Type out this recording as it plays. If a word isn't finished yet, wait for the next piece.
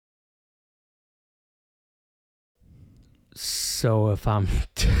So if I'm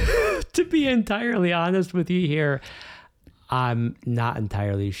to be entirely honest with you here, I'm not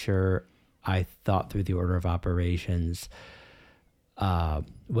entirely sure. I thought through the order of operations. What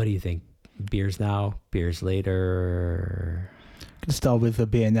do you think? Beers now, beers later? Can start with a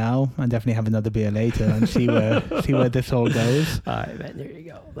beer now and definitely have another beer later and see where this all goes. All right, man, there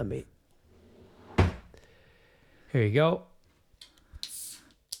you go. Here you go.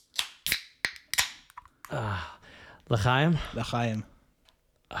 L'chaim. L'chaim.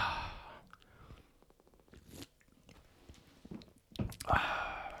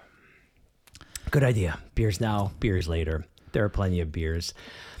 Good idea. Beers now, beers later. There are plenty of beers.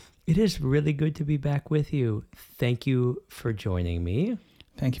 It is really good to be back with you. Thank you for joining me.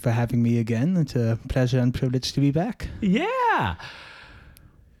 Thank you for having me again. It's a pleasure and privilege to be back. Yeah.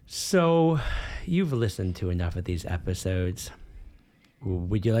 So you've listened to enough of these episodes.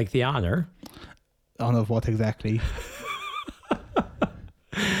 Would you like the honor? Honor of what exactly?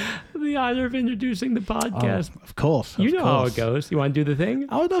 The honor of introducing the podcast. Oh, of course. You know how it goes. You want to do the thing?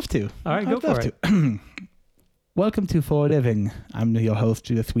 I would love to. All right, go for it. Welcome to For a Living. I'm your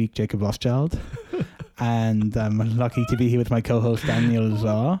host this week, Jacob Rothschild. And I'm lucky to be here with my co-host, Daniel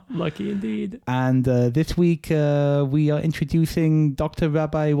Zar. Lucky indeed. And this week, we are introducing Dr.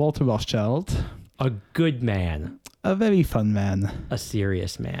 Rabbi Walter Rothschild. A good man. A very fun man. A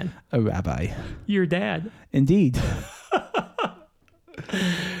serious man. A rabbi. Your dad. Indeed.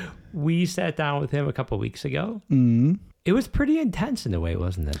 We sat down with him a couple of weeks ago. Mm. It was pretty intense in a way,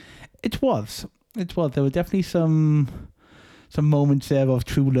 wasn't it? It was. There were definitely some moments there of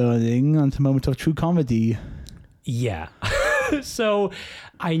true learning and some moments of true comedy. Yeah. So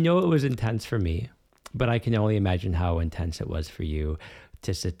I know it was intense for me, but I can only imagine how intense it was for you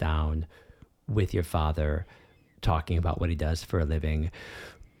to sit down with your father talking about what he does for a living.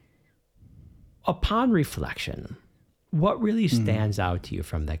 Upon reflection, what really stands out to you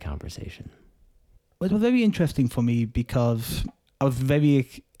from that conversation? It was very interesting for me because I was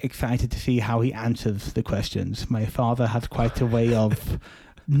very excited to see how he answers the questions. My father has quite a way of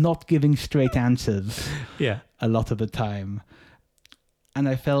not giving straight answers a lot of the time. And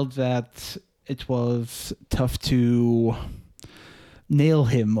I felt that it was tough to nail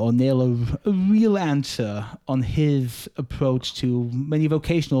him or nail a real answer on his approach to many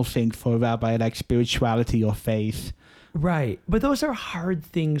vocational things for a rabbi, like spirituality or faith. Right. But those are hard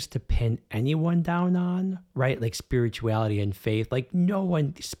things to pin anyone down on, right? Like spirituality and faith. Like no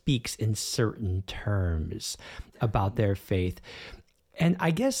one speaks in certain terms about their faith. And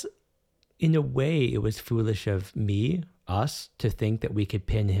I guess in a way it was foolish of us, to think that we could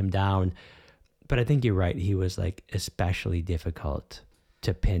pin him down. But I think you're right. He was like especially difficult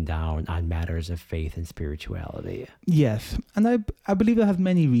to pin down on matters of faith and spirituality. Yes. And I believe that has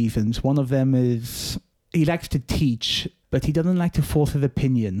many reasons. One of them is he likes to teach, but he doesn't like to force his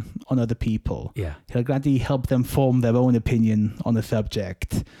opinion on other people. Yeah. He'll gladly help them form their own opinion on a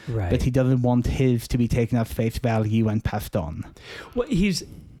subject. Right. But he doesn't want his to be taken at face value and passed on. Well, he's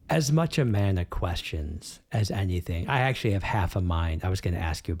as much a man of questions as anything. I actually have half a mind. I was going to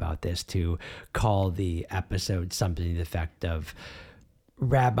ask you about this, to call the episode something to the effect of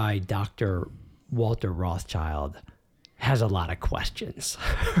Rabbi Dr. Walter Rothschild has a lot of questions.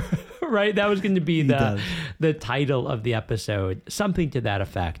 Right? That was going to be the title of the episode, something to that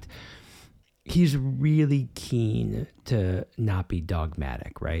effect. He's really keen to not be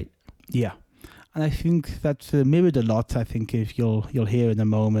dogmatic, right? Yeah. And I think that's mirrored a lot. I think if you'll hear in a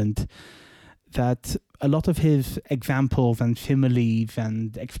moment that a lot of his examples and similes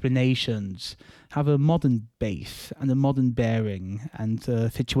and explanations have a modern base and a modern bearing and a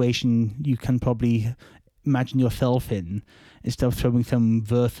situation you can probably imagine yourself in, instead of throwing some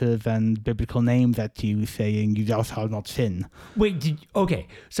verses and biblical names at you saying you thou shalt not sin. Wait, okay.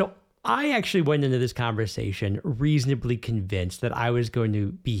 So I actually went into this conversation reasonably convinced that I was going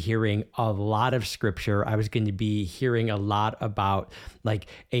to be hearing a lot of scripture. I was going to be hearing a lot about like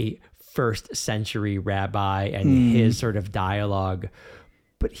a first century rabbi and his sort of dialogue.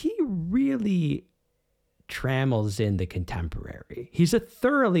 But he really trammels in the contemporary. He's a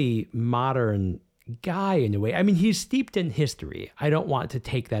thoroughly modern guy in a way. I mean, he's steeped in history. I don't want to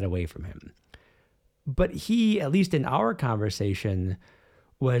take that away from him. But he, at least in our conversation,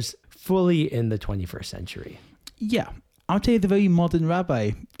 was fully in the 21st century. Yeah. I would say he's a very modern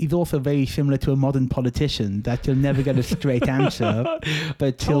rabbi. He's also very similar to a modern politician, that you'll never get a straight answer,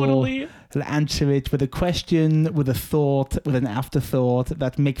 but he'll answer it with a question, with a thought, with an afterthought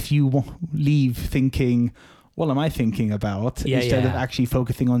that makes you leave thinking, what am I thinking about? Instead of actually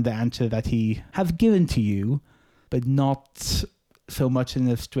focusing on the answer that he has given to you, but not so much in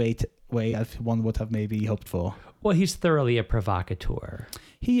a straight, way as one would have maybe hoped for. Well, he's thoroughly a provocateur.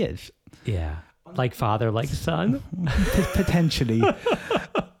 He is. Yeah. Like father, like son. Potentially.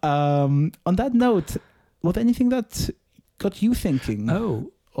 On that note, was there anything that got you thinking?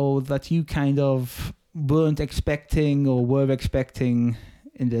 Oh. Or that you kind of weren't expecting or were expecting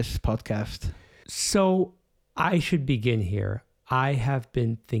in this podcast? So I should begin here. I have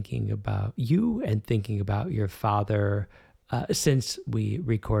been thinking about you and thinking about your father since we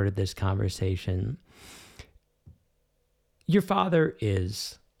recorded this conversation. Your father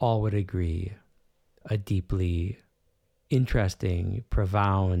is, all would agree, a deeply interesting,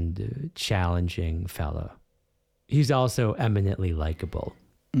 profound, challenging fellow. He's also eminently likable.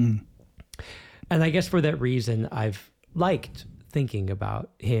 Mm. And I guess for that reason, I've liked thinking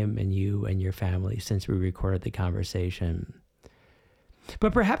about him and you and your family since we recorded the conversation.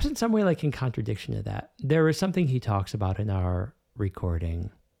 But perhaps in some way, like in contradiction to that, there is something he talks about in our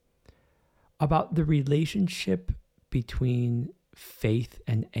recording about the relationship between faith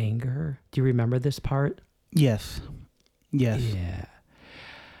and anger. Do you remember this part? Yes. Yes. Yeah.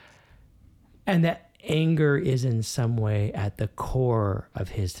 And that anger is in some way at the core of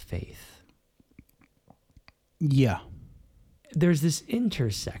his faith. Yeah. There's this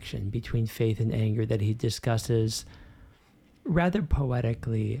intersection between faith and anger that he discusses rather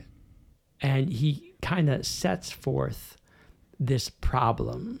poetically, and he kind of sets forth this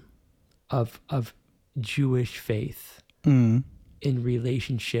problem of Jewish faith in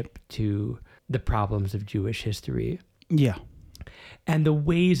relationship to the problems of Jewish history. Yeah. And the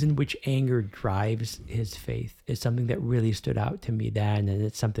ways in which anger drives his faith is something that really stood out to me then, and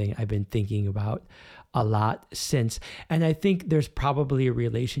it's something I've been thinking about a lot since. And I think there's probably a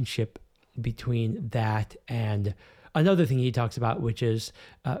relationship between that and another thing he talks about, which is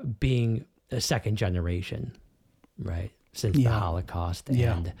being a second generation, right, since the Holocaust.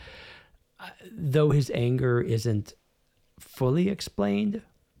 Yeah. And though his anger isn't fully explained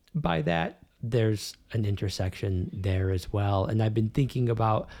by that, there's an intersection there as well. And I've been thinking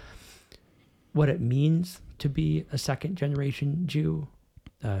about what it means to be a second generation Jew.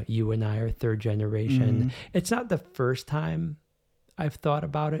 You and I are third generation. It's not the first time I've thought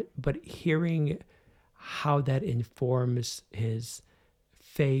about it, but hearing how that informs his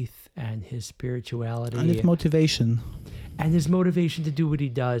faith and his spirituality. And his motivation. And his motivation to do what he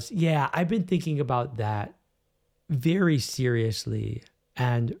does. Yeah, I've been thinking about that very seriously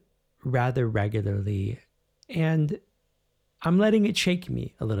and rather regularly. And I'm letting it shake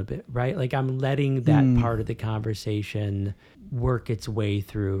me a little bit, right? Like I'm letting that part of the conversation work its way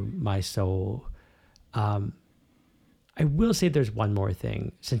through my soul. I will say there's one more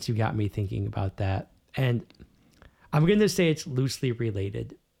thing, since you got me thinking about that. And I'm going to say it's loosely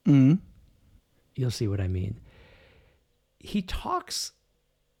related. You'll see what I mean. He talks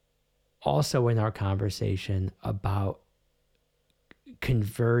also in our conversation about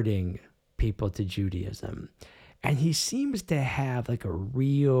converting people to Judaism. And he seems to have like a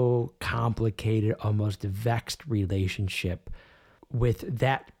real complicated, almost vexed relationship with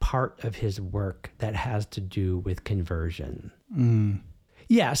that part of his work that has to do with conversion.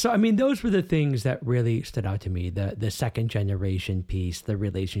 Yeah, so I mean, those were the things that really stood out to me. The second generation piece, the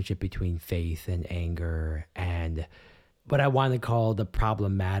relationship between faith and anger, and what I want to call the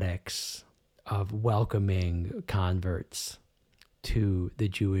problematics of welcoming converts to the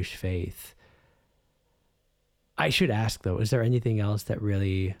Jewish faith. I should ask, though, is there anything else that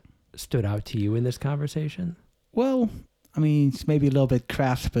really stood out to you in this conversation? Well, I mean, it's maybe a little bit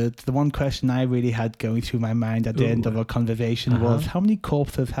crass, but the one question I really had going through my mind at the end of our conversation was, how many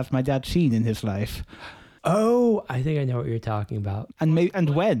corpses has my dad seen in his life? Oh, I think I know what you're talking about. And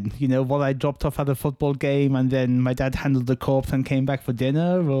when? You know, I dropped off at a football game and then my dad handled the corpse and came back for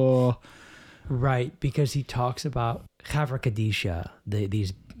dinner, or... Right, because he talks about Chavra Kadisha,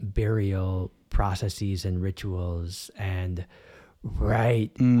 these burial processes and rituals, and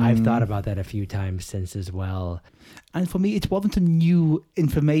I've thought about that a few times since as well. And for me, it wasn't a new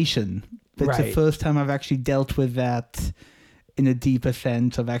information. It's the first time I've actually dealt with that in a deeper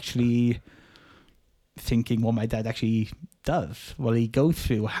sense of actually thinking what my dad actually does. Well, he goes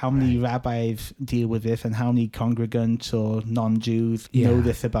through how many rabbis deal with this and how many congregants or non-Jews know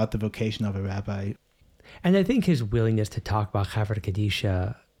this about the vocation of a rabbi. And I think his willingness to talk about Chavra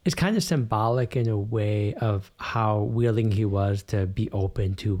Kadisha is kind of symbolic in a way of how willing he was to be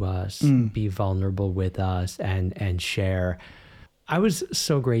open to us, be vulnerable with us, and share. I was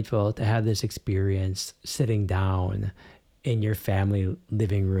so grateful to have this experience sitting down in your family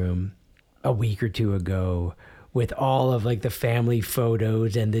living room a week or two ago with all of like the family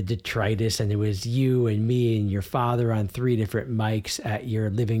photos and the detritus, and it was you and me and your father on 3 different mics at your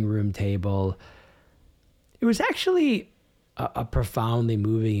living room table. It was actually a profoundly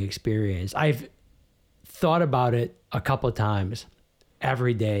moving experience. I've thought about it a couple of times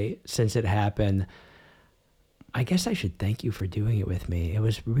every day since it happened. I guess I should thank you for doing it with me. It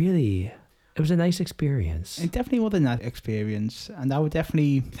was a nice experience. It definitely was a nice experience, and I would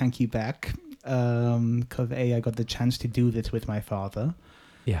definitely thank you back, because I got the chance to do this with my father.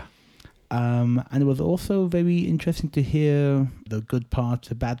 Yeah. And it was also very interesting to hear the good parts,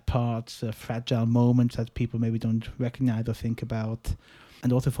 the bad parts, the fragile moments that people maybe don't recognize or think about.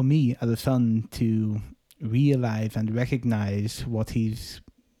 And also for me as a son to realize and recognize what he's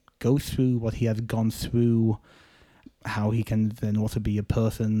goes through, what he has gone through, how he can then also be a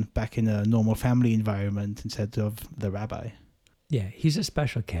person back in a normal family environment instead of the rabbi. Yeah, he's a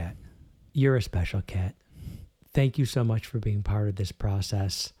special cat. You're a special cat. Thank you so much for being part of this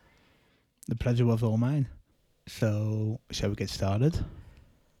process. The pleasure was all mine. So, shall we get started?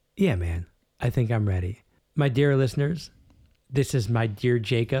 Yeah, man. I think I'm ready. My dear listeners, this is my dear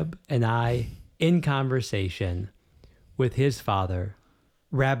Jacob and I in conversation with his father,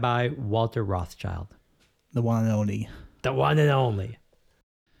 Rabbi Walter Rothschild. The one and only. The one and only.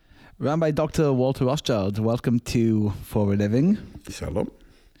 Rabbi Dr. Walter Rothschild, welcome to For a Living. Shalom.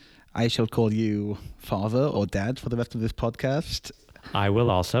 I shall call you father or dad for the rest of this podcast. I will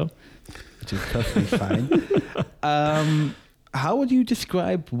also. Which is perfectly fine. How would you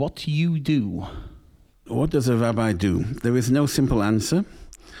describe what you do? What does a rabbi do? There is no simple answer.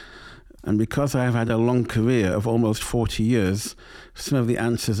 And because I have had a long career of almost 40 years, some of the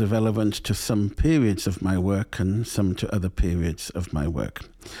answers are relevant to some periods of my work and some to other periods of my work.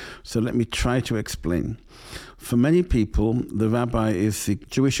 So let me try to explain. For many people, the rabbi is the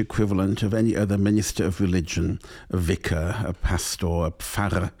Jewish equivalent of any other minister of religion, a vicar, a pastor, a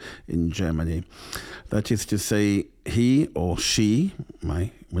pfarrer in Germany. That is to say, he or she,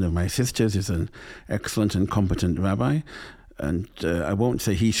 one of my sisters, is an excellent and competent rabbi. And I won't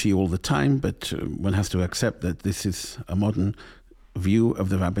say he, she all the time, but one has to accept that this is a modern view of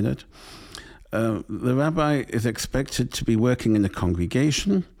the rabbinate. The rabbi is expected to be working in a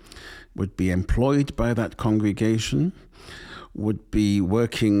congregation, would be employed by that congregation, would be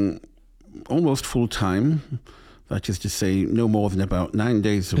working almost full-time, that is to say, no more than about 9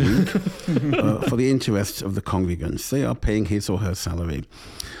 days a week, for the interests of the congregants. They are paying his or her salary.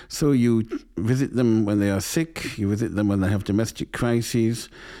 So you visit them when they are sick, you visit them when they have domestic crises,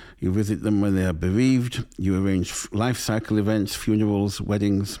 you visit them when they are bereaved, you arrange life cycle events, funerals,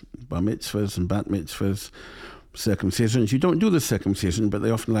 weddings, bar mitzvahs and bat mitzvahs, circumcisions. You don't do the circumcision, but they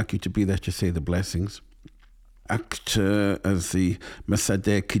often like you to be there to say the blessings. Act as the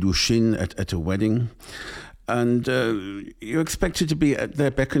Mesadeh Kiddushin at a wedding. And you're expected to be at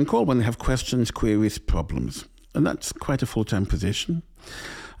their beck and call when they have questions, queries, problems. And that's quite a full-time position.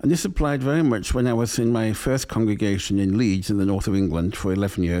 And this applied very much when I was in my first congregation in Leeds in the north of England for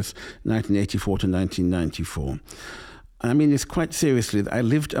 11 years, 1984 to 1994. I mean this quite seriously. I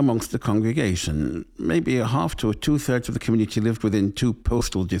lived amongst the congregation. Maybe a half to 2/3 of the community lived within 2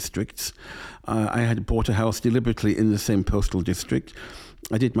 postal districts. I had bought a house deliberately in the same postal district.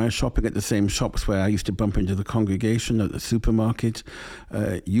 I did my shopping at the same shops where I used to bump into the congregation at the supermarket.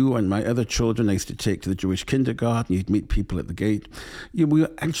 You and my other children I used to take to the Jewish kindergarten. You'd meet people at the gate. We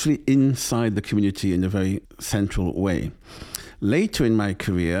were actually inside the community in a very central way. Later in my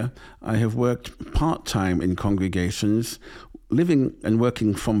career, I have worked part-time in congregations, living and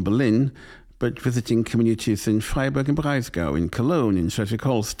working from Berlin, but visiting communities in Freiburg and Breisgau, in Cologne, in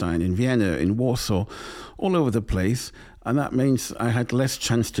Schleswig-Holstein, in Vienna, in Warsaw, all over the place. And that means I had less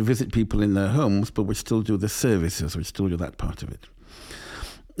chance to visit people in their homes, but would still do the services, would still do that part of it.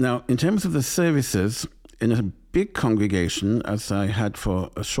 Now, in terms of the services, in a big congregation, as I had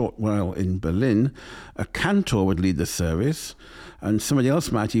for a short while in Berlin, a cantor would lead the service, and somebody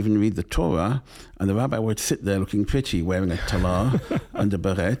else might even read the Torah, and the rabbi would sit there looking pretty, wearing a talar and a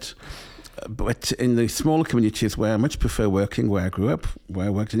beret. But in the smaller communities where I much prefer working, where I grew up, where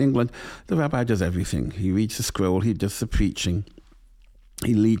I worked in England, the rabbi does everything. He reads the scroll, he does the preaching,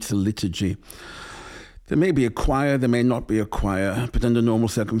 he leads the liturgy. There may be a choir, there may not be a choir, but under normal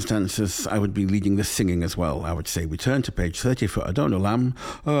circumstances, I would be leading the singing as well. I would say, we turn to page 30 for Adon Olam,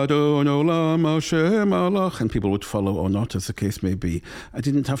 Adon Olam Hashem Alach, and people would follow or not, as the case may be. I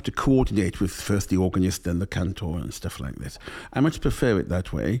didn't have to coordinate with first the organist, then the cantor and stuff like this. I much prefer it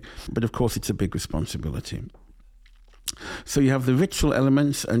that way, but of course it's a big responsibility. So you have the ritual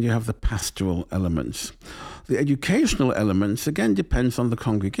elements and you have the pastoral elements. The educational elements, again, depends on the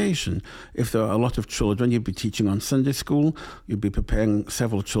congregation. If there are a lot of children, you'd be teaching on Sunday school, you'd be preparing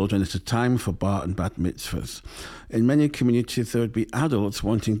several children at a time for bar and bat mitzvahs. In many communities, there would be adults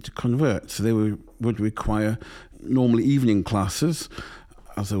wanting to convert, so they would require normally evening classes,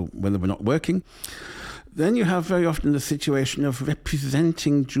 also when they were not working. Then you have very often the situation of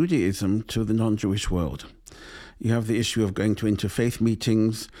representing Judaism to the non-Jewish world. You have the issue of going to interfaith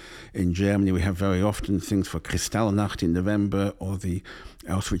meetings. In Germany, we have very often things for Kristallnacht in November or the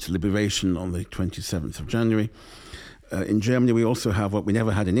Auschwitz Liberation on the 27th of January. In Germany, we also have what we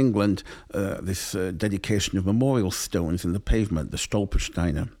never had in England, this dedication of memorial stones in the pavement, the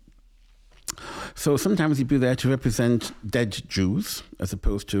Stolpersteine. So sometimes you'd be there to represent dead Jews as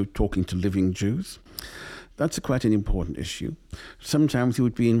opposed to talking to living Jews. That's quite an important issue. Sometimes you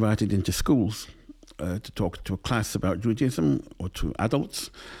would be invited into schools to talk to a class about Judaism or to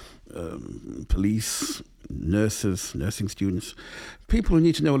adults, police, nurses, nursing students, people who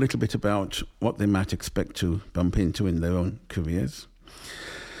need to know a little bit about what they might expect to bump into in their own careers.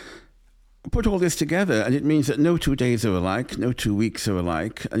 Put all this together, and it means that no 2 days are alike, no 2 weeks are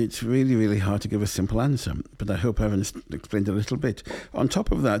alike, and it's really, really hard to give a simple answer. But I hope I've explained a little bit. On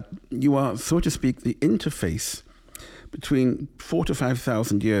top of that, you are, so to speak, the interface between 4,000 to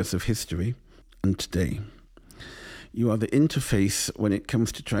 5,000 years of history and today. You are the interface when it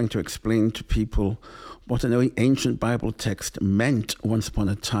comes to trying to explain to people what an ancient Bible text meant once upon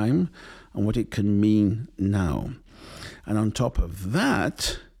a time and what it can mean now. And on top of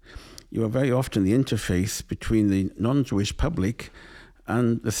that, you are very often the interface between the non-Jewish public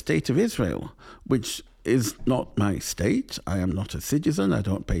and the state of Israel, which is not my state. I am not a citizen. I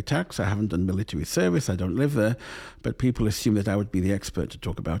don't pay tax. I haven't done military service. I don't live there. But people assume that I would be the expert to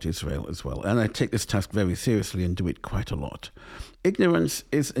talk about Israel as well. And I take this task very seriously and do it quite a lot. Ignorance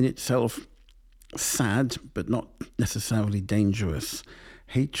is in itself sad, but not necessarily dangerous.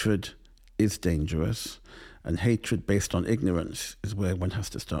 Hatred is dangerous. And hatred based on ignorance is where one has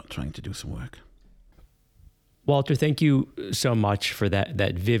to start trying to do some work. Walter, thank you so much for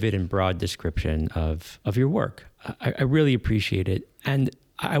that vivid and broad description of your work. I really appreciate it. And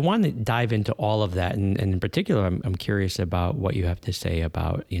I want to dive into all of that. And in particular, I'm curious about what you have to say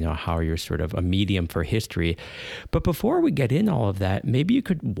about, how you're sort of a medium for history. But before we get in all of that, maybe you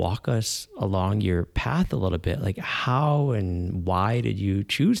could walk us along your path a little bit. Like, how and why did you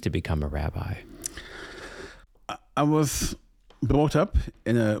choose to become a rabbi? I was brought up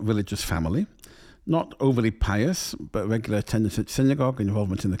in a religious family, not overly pious, but regular attendance at synagogue,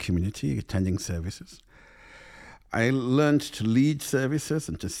 involvement in the community, attending services. I learned to lead services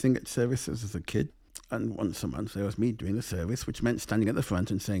and to sing at services as a kid. And once a month, there was me doing the service, which meant standing at the front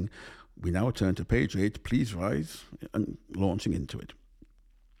and saying, "We now turn to page 8, please rise," and launching into it.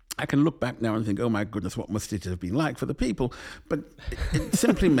 I can look back now and think, oh my goodness, what must it have been like for the people? But it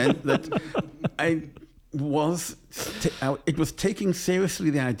simply meant that it was taking seriously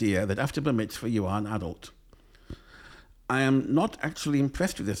the idea that after Bar Mitzvah you are an adult. I am not actually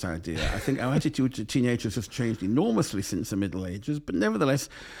impressed with this idea. I think our attitude to teenagers has changed enormously since the Middle Ages, but nevertheless,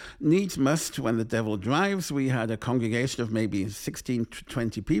 needs must, when the devil drives. We had a congregation of maybe 16 to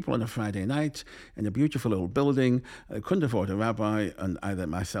 20 people on a Friday night in a beautiful old building. I couldn't afford a rabbi, and either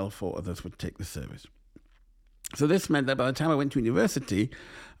myself or others would take the service. So this meant that by the time I went to university,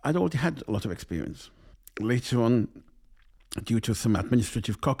 I'd already had a lot of experience. Later on, due to some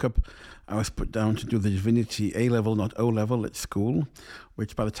administrative cock-up, I was put down to do the divinity A-level, not O-level at school,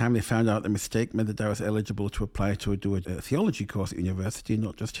 which by the time they found out the mistake meant that I was eligible to apply to do a theology course at university,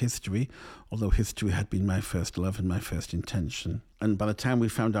 not just history, although history had been my first love and my first intention. And by the time we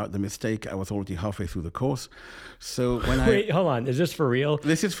found out the mistake, I was already halfway through the course. So when Wait, hold on. Is this for real?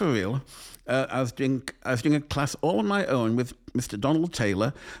 This is for real. I was doing a class all on my own with Mr. Donald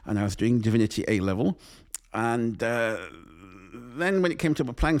Taylor, and I was doing divinity A-level. And then when it came to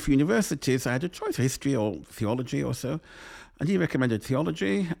applying for universities, I had a choice, history or theology or so. And he recommended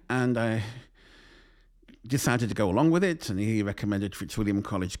theology, and I decided to go along with it. And he recommended Fitzwilliam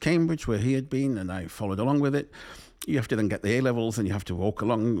College, Cambridge, where he had been, and I followed along with it. You have to then get the A-levels, and you have to walk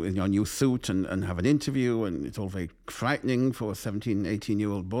along in your new suit and have an interview, and it's all very frightening for a 17,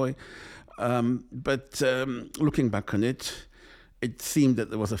 18-year-old boy. But looking back on it, it seemed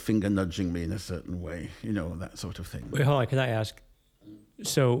that there was a finger nudging me in a certain way, that sort of thing. Wait, hold on. Can I ask?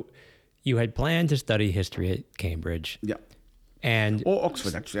 So you had planned to study history at Cambridge. Yeah. Or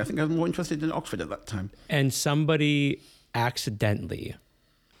Oxford, actually. I think I was more interested in Oxford at that time. And somebody accidentally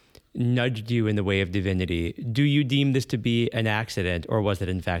nudged you in the way of divinity. Do you deem this to be an accident, or was it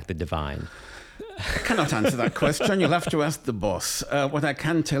in fact the divine? I cannot answer that question. You'll have to ask the boss. What I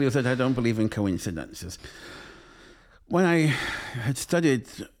can tell you is that I don't believe in coincidences. When I had studied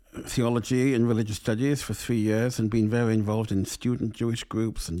theology and religious studies for 3 years and been very involved in student Jewish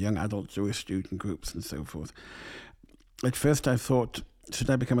groups and young adult Jewish student groups and so forth, at first I thought, should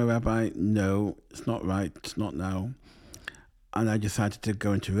I become a rabbi? No, it's not right. It's not now. And I decided to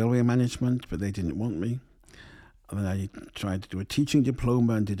go into railway management, but they didn't want me. And then I tried to do a teaching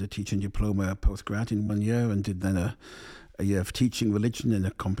diploma and did a teaching diploma postgrad in 1 year and did then a year of teaching religion in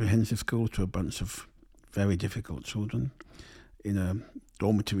a comprehensive school to a bunch of very difficult children in a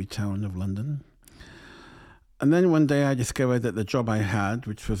dormitory town of London. And then one day I discovered that the job I had,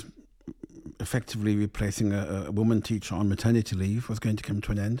 which was effectively replacing a woman teacher on maternity leave, was going to come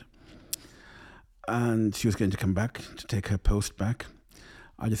to an end. And she was going to come back to take her post back.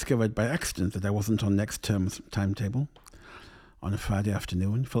 I discovered by accident that I wasn't on next term's timetable on a Friday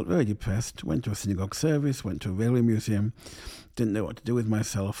afternoon. Felt very depressed, went to a synagogue service, went to a railway museum, didn't know what to do with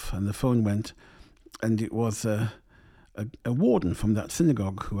myself, and the phone went, and it was a warden from that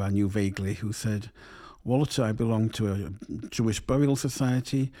synagogue who I knew vaguely, who said, "Walter, I belong to a Jewish burial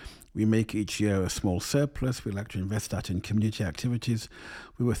society. We make each year a small surplus. We like to invest that in community activities.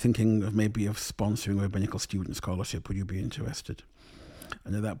 We were thinking of maybe sponsoring a rabbinical student scholarship. Would you be interested?"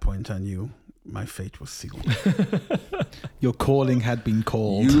 And at that point, I knew my fate was sealed. Your calling had been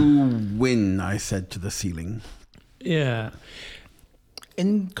called. You win, I said to the ceiling. Yeah.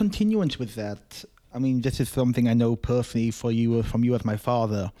 In continuance with that, I mean, this is something I know personally from you as my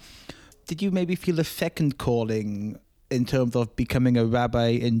father. Did you maybe feel a second calling in terms of becoming a rabbi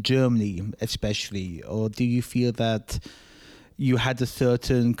in Germany, especially? Or do you feel that you had a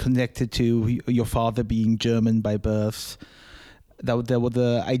certain connected to your father being German by birth, that there was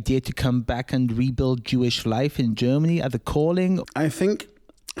the idea to come back and rebuild Jewish life in Germany as a calling? I think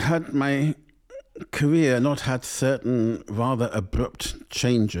had my career not had certain rather abrupt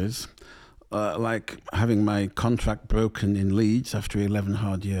changes, like having my contract broken in Leeds after 11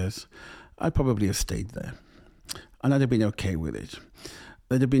 hard years, I'd probably have stayed there. And I'd have been okay with it.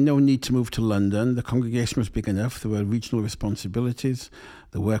 There'd have been no need to move to London. The congregation was big enough. There were regional responsibilities.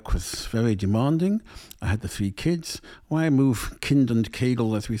 The work was very demanding. I had the 3 kids. Why move Kind und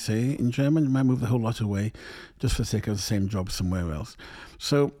Kegel, as we say in German? Why move the whole lot away just for the sake of the same job somewhere else?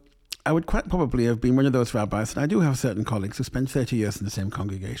 So I would quite probably have been one of those rabbis, and I do have certain colleagues who spend 30 years in the same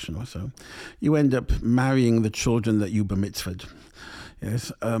congregation or so. You end up marrying the children that you bar mitzvahed.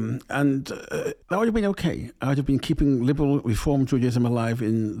 Yes, that would have been okay. I would have been keeping liberal Reform Judaism alive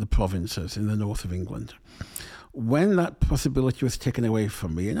in the provinces, in the north of England. When that possibility was taken away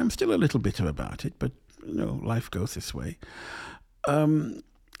from me, and I'm still a little bitter about it, but life goes this way,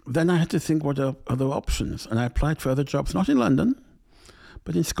 then I had to think what are other options. And I applied for other jobs, not in London,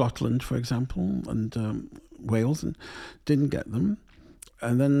 but in Scotland, for example, and Wales, and didn't get them.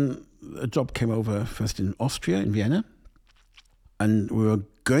 And then a job came over first in Austria, in Vienna. And we were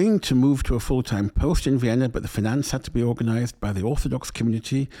going to move to a full-time post in Vienna, but the finance had to be organized by the Orthodox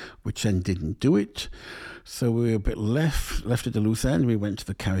community, which then didn't do it. So we were a bit left at the loose end. We went to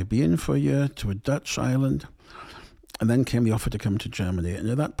the Caribbean for a year, to a Dutch island. And then came the offer to come to Germany. And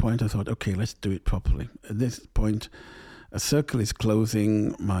at that point, I thought, okay, let's do it properly. At this point, a circle is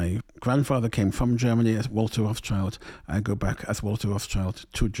closing. My grandfather came from Germany as Walter Rothschild. I go back as Walter Rothschild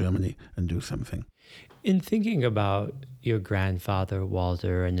to Germany and do something. In thinking about your grandfather,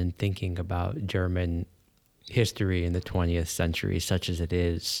 Walter, and in thinking about German history in the 20th century, such as it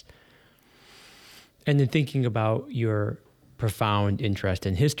is, and in thinking about your profound interest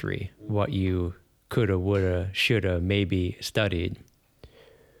in history, what you coulda, woulda, shoulda, maybe studied,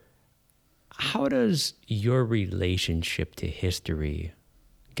 how does your relationship to history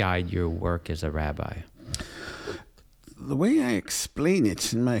guide your work as a rabbi? The way I explain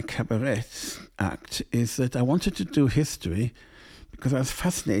it in my cabaret act is that I wanted to do history because I was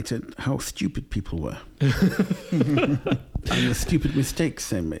fascinated how stupid people were and the stupid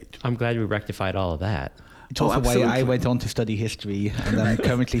mistakes they made. I'm glad we rectified all of that. It's also why I went on to study history, and I'm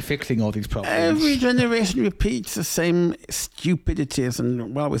currently fixing all these problems. Every generation repeats the same stupidities,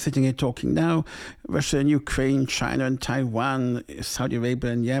 and while we're sitting here talking now, Russia and Ukraine, China and Taiwan, Saudi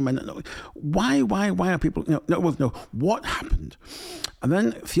Arabia and Yemen. Why are people... No, what happened? And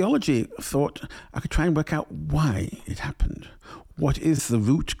then theology thought I could try and work out why it happened. What is the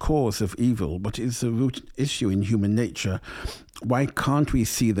root cause of evil? What is the root issue in human nature? Why can't we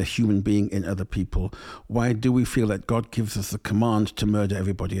see the human being in other people? Why do we feel that God gives us the command to murder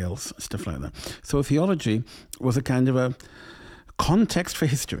everybody else? Stuff like that. So theology was a kind of a context for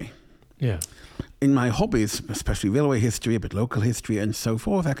history. Yeah. in my hobbies, especially railway history, but local history and so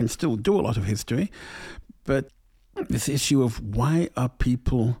forth, I can still do a lot of history. But this issue of why are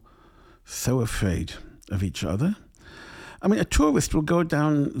people so afraid of each other? I mean, a tourist will go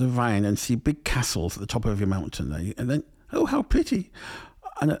down the Rhine and see big castles at the top of every mountain, and then, oh, how pretty.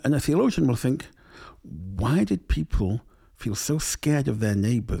 And a theologian will think, why did people feel so scared of their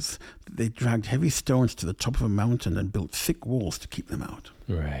neighbors that they dragged heavy stones to the top of a mountain and built thick walls to keep them out?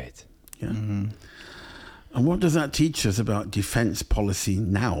 Right. Yeah. Mm-hmm. And what does that teach us about defense policy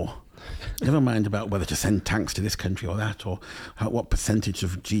now? Never mind about whether to send tanks to this country or that, or what percentage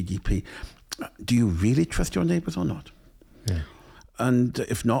of GDP. Do you really trust your neighbors or not? Yeah. And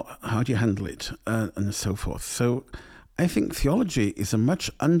if not, how do you handle it? And so forth. So I think theology is a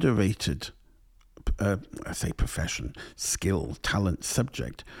much underrated I say profession, skill, talent,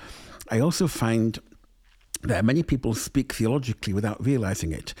 subject. I also find that many people speak theologically without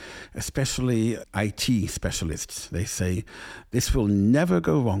realizing it, especially IT specialists. They say, this will never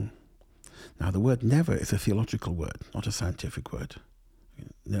go wrong. Now, the word never is a theological word, not a scientific word.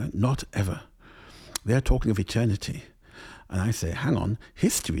 No, not ever. They're talking of eternity. And I say, hang on,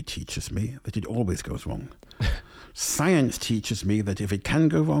 history teaches me that it always goes wrong. Science teaches me that if it can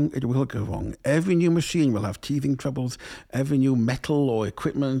go wrong, it will go wrong. Every new machine will have teething troubles. Every new metal or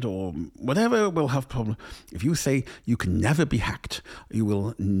equipment or whatever will have problems. If you say you can never be hacked, you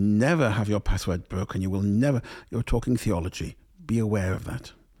will never have your password broken, you're talking theology. Be aware of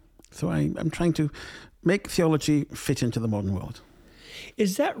that. So I'm trying to make theology fit into the modern world.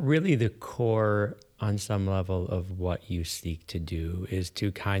 Is that really the core, on some level, of what you seek to do, is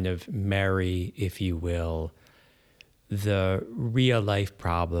to kind of marry, if you will, the real life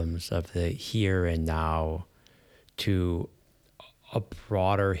problems of the here and now to a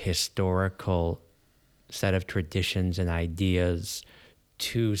broader historical set of traditions and ideas,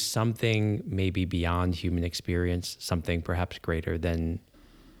 to something maybe beyond human experience, something perhaps greater than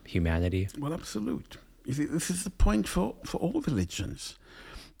humanity? Well, absolute. You see, this is the point for all religions.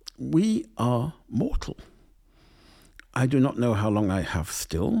 We are mortal. I do not know how long I have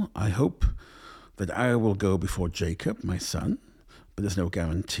still. I hope that I will go before Jacob, my son, but there's no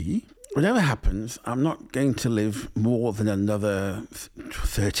guarantee. Whatever happens, I'm not going to live more than another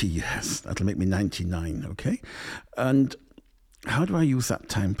 30 years. That'll make me 99, okay? And how do I use that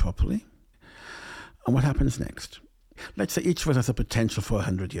time properly? And what happens next? Let's say each of us has a potential for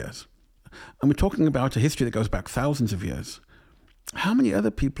 100 years. And we're talking about a history that goes back thousands of years. How many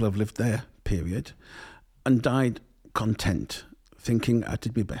other people have lived their period and died content, thinking I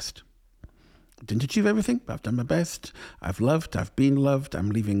did my best? Didn't achieve everything, but I've done my best. I've loved, I've been loved.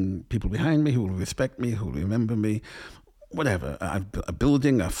 I'm leaving people behind me who will respect me, who will remember me, whatever. A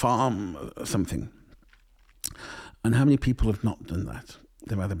building, a farm, something. And how many people have not done that?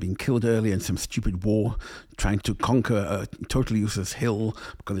 They've either been killed early in some stupid war, trying to conquer a totally useless hill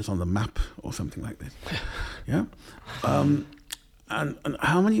because it's on the map or something like this. Yeah. And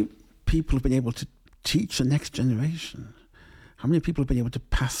how many people have been able to teach the next generation? How many people have been able to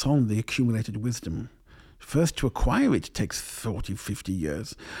pass on the accumulated wisdom? First, to acquire it takes 40, 50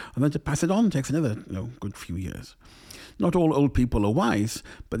 years, and then to pass it on takes another good few years. Not all old people are wise,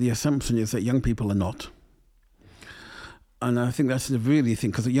 but the assumption is that young people are not. And I think that's the really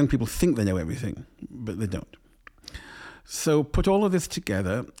thing, because young people think they know everything, but they don't. So put all of this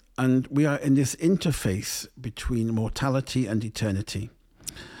together, and we are in this interface between mortality and eternity.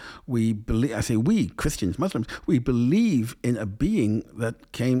 We believe, I say we, Christians, Muslims, we believe in a being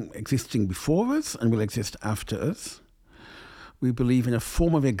that came existing before us and will exist after us. We believe in a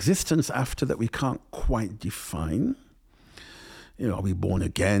form of existence after that we can't quite define. Are we born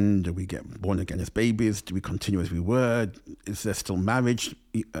again? Do we get born again as babies? Do we continue as we were? Is there still marriage?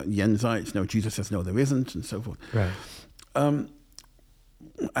 Jenseits? No, Jesus says no, there isn't, and so forth. Right.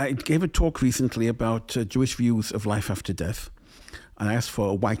 I gave a talk recently about Jewish views of life after death. And I asked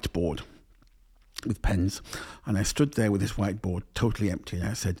for a whiteboard with pens. And I stood there with this whiteboard totally empty. And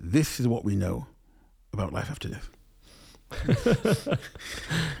I said, this is what we know about life after death.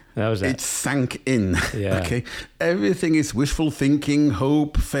 That was it sank in. Yeah. Okay. Everything is wishful thinking,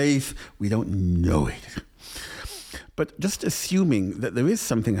 hope, faith. We don't know it. But just assuming that there is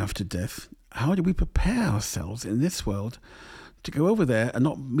something after death, how do we prepare ourselves in this world to go over there and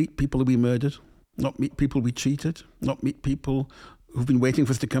not meet people who we murdered, not meet people we cheated, not meet people who've been waiting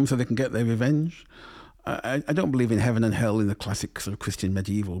for us to come so they can get their revenge? I don't believe in heaven and hell in the classic sort of Christian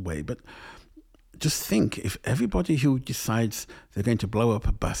medieval way, but just think, if everybody who decides they're going to blow up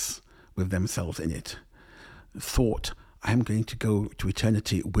a bus with themselves in it thought, I'm going to go to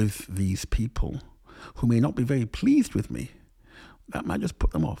eternity with these people who may not be very pleased with me, that might just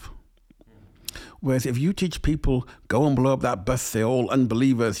put them off. Whereas if you teach people, go and blow up that bus, they're all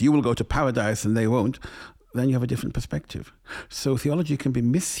unbelievers, you will go to paradise and they won't, then you have a different perspective. So theology can be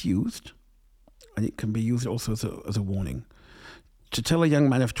misused, and it can be used also as a warning. To tell a young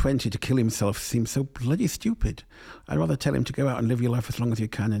man of 20 to kill himself seems so bloody stupid. I'd rather tell him to go out and live your life as long as you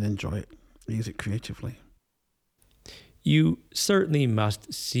can and enjoy it. Use it creatively. You certainly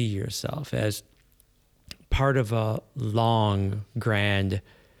must see yourself as part of a long, grand,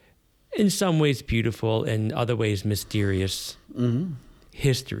 in some ways beautiful, in other ways mysterious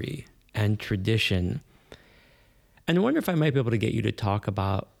history and tradition. And I wonder if I might be able to get you to talk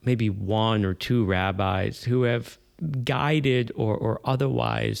about maybe one or two rabbis who have guided or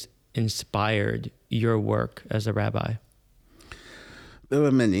otherwise inspired your work as a rabbi. There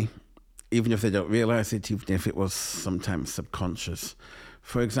were many, even if they don't realize it, even if it was sometimes subconscious.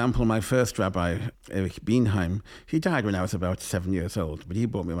 For example, my first rabbi, Erich Bienheim, he died when I was about 7 years old, but he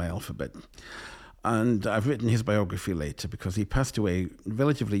brought me my alphabet. And I've written his biography later because he passed away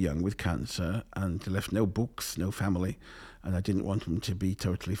relatively young with cancer and left no books, no family, and I didn't want him to be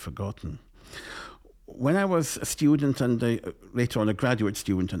totally forgotten. When I was a student and later on a graduate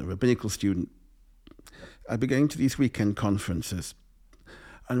student and a rabbinical student, I'd be going to these weekend conferences,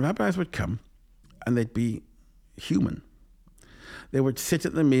 and rabbis would come and they'd be human. They would sit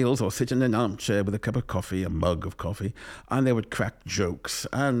at the meals or sit in an armchair with a cup of coffee, a mug of coffee, and they would crack jokes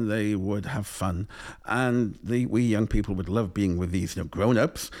and they would have fun. And we young people would love being with these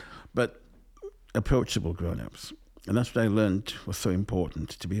grown-ups, but approachable grown-ups. And that's what I learned was so important,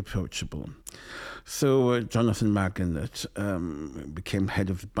 to be approachable. So Jonathan Magin, that became head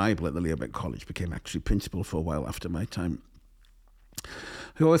of the Bible at the Leobeck College, became actually principal for a while after my time.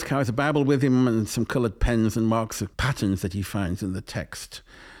 He always carries a Bible with him and some coloured pens and marks the patterns that he finds in the text,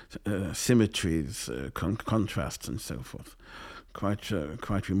 symmetries, contrasts, and so forth.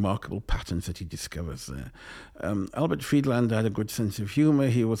 Quite remarkable patterns that he discovers there. Albert Friedlander had a good sense of humour.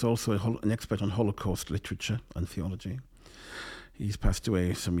 He was also an expert on Holocaust literature and theology. He's passed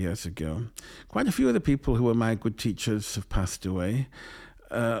away some years ago. Quite a few of the people who were my good teachers have passed away.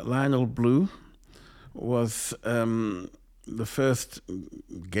 Lionel Blue was the first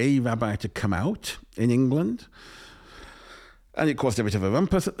gay rabbi to come out in England. And it caused a bit of a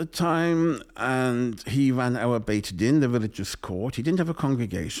rumpus at the time, and he ran our Beit Din, the religious court. He didn't have a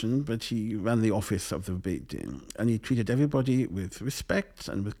congregation, but he ran the office of the Beit Din. And he treated everybody with respect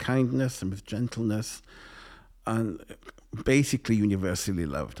and with kindness and with gentleness, and basically universally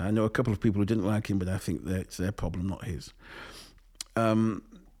loved. I know a couple of people who didn't like him, but I think that it's their problem, not his. John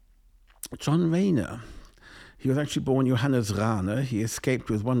Rayner, he was actually born Johannes Rahner. He escaped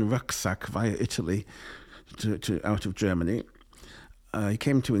with one rucksack via Italy out of Germany. He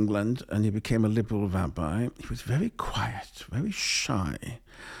came to England and he became a liberal rabbi. He was very quiet, very shy,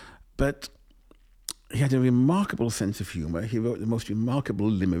 but he had a remarkable sense of humour. He wrote the most remarkable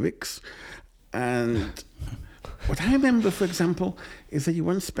limericks. And what I remember, for example, is that he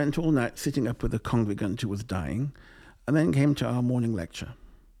once spent all night sitting up with a congregant who was dying and then came to our morning lecture.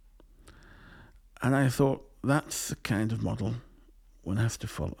 And I thought, that's the kind of model one has to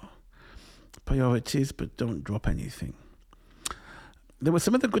follow. Priorities, but don't drop anything. There were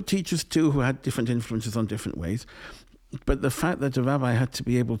some other good teachers too who had different influences on different ways, but the fact that a rabbi had to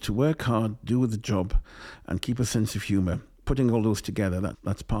be able to work hard, do the job, and keep a sense of humor, putting all those together,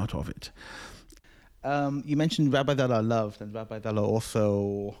 that's part of it. You mentioned rabbis that are loved and rabbis that are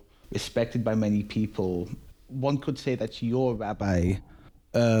also respected by many people. One could say that your rabbi,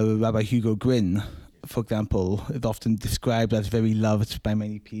 Rabbi Hugo Gryn, for example, is often described as very loved by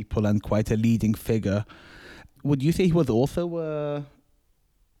many people and quite a leading figure. Would you say he was also a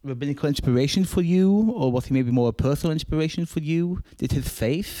rabbinical inspiration for you, or was he maybe more a personal inspiration for you? Did his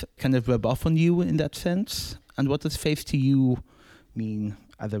faith kind of rub off on you in that sense? And what does faith to you mean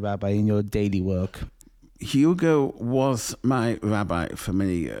as a rabbi in your daily work? Hugo was my rabbi for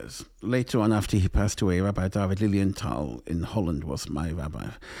many years. Later on, after he passed away, Rabbi David Lilienthal in Holland was my rabbi.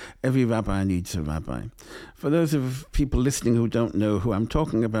 Every rabbi needs a rabbi. For those of people listening who don't know who I'm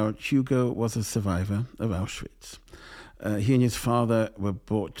talking about, Hugo was a survivor of Auschwitz. He and his father were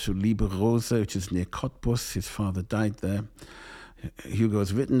brought to Lieberose, which is near Cottbus. His father died there. Hugo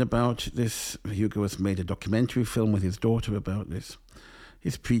has written about this. Hugo has made a documentary film with his daughter about this.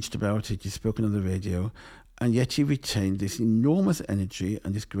 He's preached about it, he's spoken on the radio, and yet he retained this enormous energy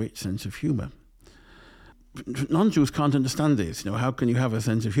and this great sense of humour. Non-Jews can't understand this. How can you have a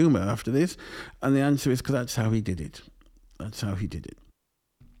sense of humour after this? And the answer is because that's how he did it. That's how he did it.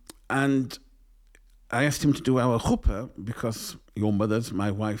 And I asked him to do our chuppah because your mother's, my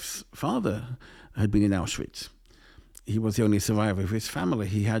wife's father, had been in Auschwitz. he was the only survivor of his family.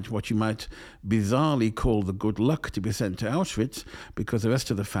 He had what you might bizarrely call the good luck to be sent to Auschwitz, because the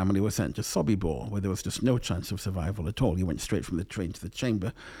rest of the family were sent to Sobibor, where there was just no chance of survival at all. You went straight from the train to the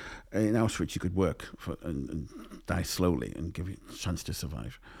chamber. In Auschwitz, you could work and die slowly and give you a chance to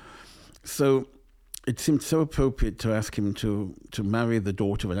survive. So it seemed so appropriate to ask him to marry the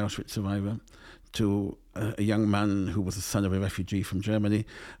daughter of an Auschwitz survivor to a young man who was the son of a refugee from Germany,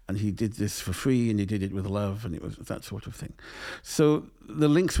 and he did this for free, and he did it with love, and it was that sort of thing. So the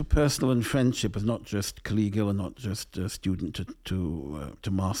links were personal, and friendship was not just collegial and not just student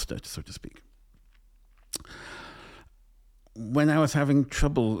to master, so to speak. When I was having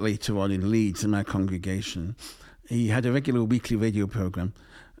trouble later on in Leeds in my congregation, he had a regular weekly radio program,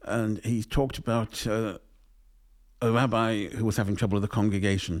 and he talked about a rabbi who was having trouble with the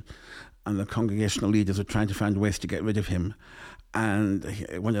congregation, and the congregational leaders were trying to find ways to get rid of him. And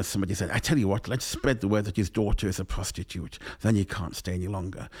somebody said, I tell you what, let's spread the word that his daughter is a prostitute. Then he can't stay any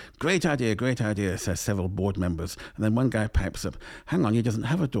longer. Great idea, says several board members. And then one guy pipes up, hang on, he doesn't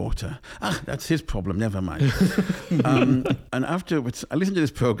have a daughter. Ah, that's his problem, never mind. And afterwards, I listened to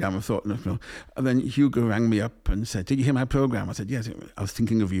this program and thought, no. And then Hugo rang me up and said, did you hear my program? I said, yes, I was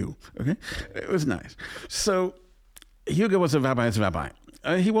thinking of you. Okay, it was nice. So Hugo was a rabbi's rabbi.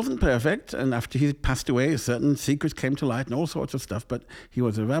 He wasn't perfect, and after he passed away, certain secrets came to light and all sorts of stuff, but he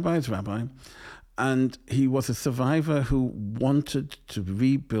was a rabbi's rabbi, and he was a survivor who wanted to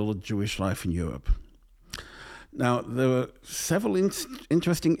rebuild Jewish life in Europe. Now, there were several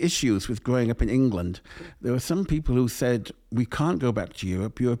interesting issues with growing up in England. There were some people who said, we can't go back to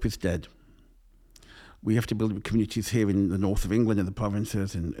Europe, Europe is dead. We have to build communities here in the north of England, in the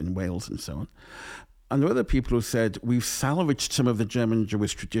provinces, in Wales and so on. And there were other people who said, we've salvaged some of the German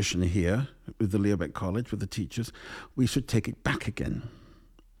Jewish tradition here with the Leerbeck College, with the teachers. We should take it back again.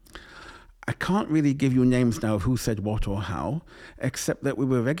 I can't really give you names now of who said what or how, except that we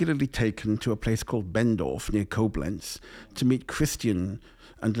were regularly taken to a place called Bendorf near Koblenz to meet Christian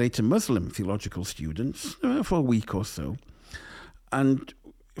and later Muslim theological students for a week or so. And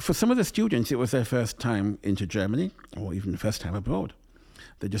for some of the students, it was their first time into Germany, or even the first time abroad.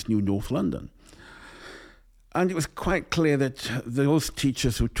 They just knew North London. And it was quite clear that those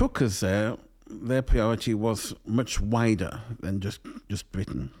teachers who took us there, their priority was much wider than just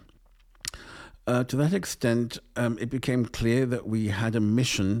Britain. To that extent, it became clear that we had a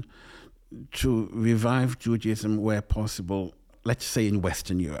mission to revive Judaism where possible, let's say in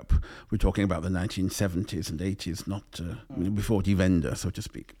Western Europe. We're talking about the 1970s and 80s, not before Die Wende, so to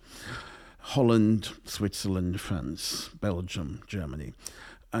speak. Holland, Switzerland, France, Belgium, Germany.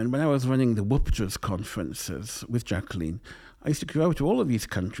 And when I was running the WUPJAS conferences with Jacqueline, I used to go to all of these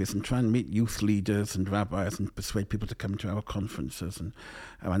countries and try and meet youth leaders and rabbis and persuade people to come to our conferences. And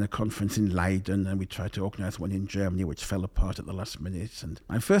I ran a conference in Leiden, and we tried to organize one in Germany, which fell apart at the last minute. And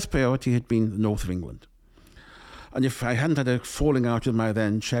my first priority had been the north of England. And if I hadn't had a falling out with my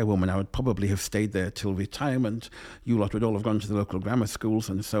then chairwoman, I would probably have stayed there till retirement. You lot would all have gone to the local grammar schools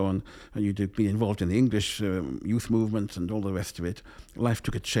and so on, and you'd have been involved in the English youth movement and all the rest of it. Life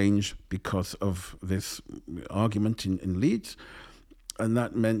took a change because of this argument in Leeds, and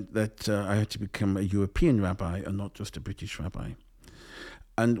that meant that I had to become a European rabbi and not just a British rabbi.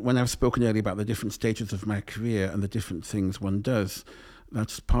 And when I've spoken earlier about the different stages of my career and the different things one does,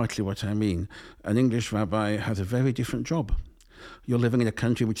 that's partly what I mean. An English rabbi has a very different job. You're living in a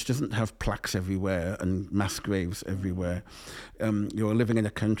country which doesn't have plaques everywhere and mass graves everywhere. You're living in a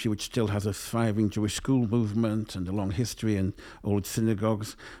country which still has a thriving Jewish school movement and a long history and old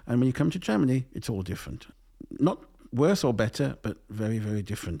synagogues. And when you come to Germany, it's all different. Not worse or better, but very, very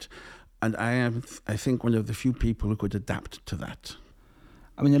different. And I am, I think, one of the few people who could adapt to that.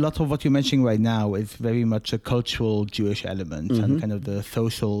 I mean, a lot of what you're mentioning right now is very much a cultural Jewish element and kind of the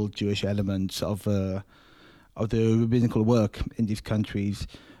social Jewish elements of the rabbinical work in these countries.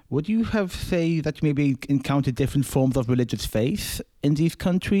 Would you say that you maybe encountered different forms of religious faith in these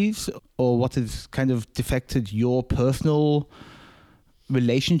countries, or what has kind of affected your personal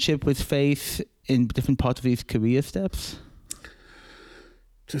relationship with faith in different parts of these career steps?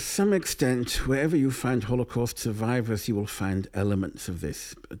 To some extent, wherever you find Holocaust survivors, you will find elements of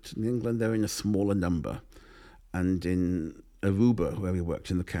this. But in England, they're in a smaller number. And in Aruba, where we worked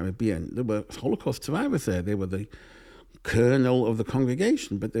in the Caribbean, there were Holocaust survivors there. They were the kernel of the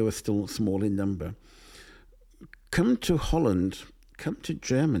congregation, but they were still small in number. Come to Holland, come to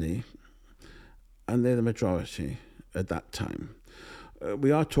Germany, and they're the majority at that time.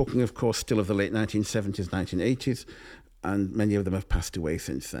 We are talking, of course, still of the late 1970s, 1980s, and many of them have passed away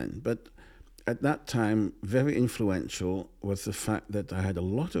since then. But at that time, very influential was the fact that I had a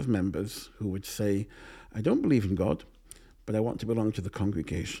lot of members who would say, I don't believe in God, but I want to belong to the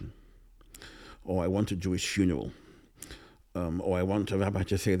congregation. Or I want a Jewish funeral. Or I want a rabbi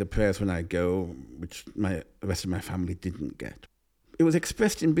to say the prayers when I go, which the rest of my family didn't get. It was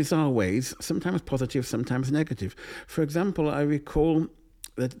expressed in bizarre ways, sometimes positive, sometimes negative. For example, I recall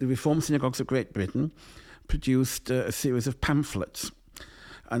that the Reformed Synagogues of Great Britain produced a series of pamphlets,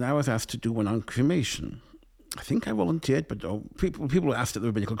 and I was asked to do one on cremation. I think I volunteered, but people asked at the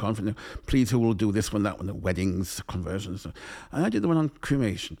rabbinical conference, please, who will do this one, that one, the weddings, conversions. And I did the one on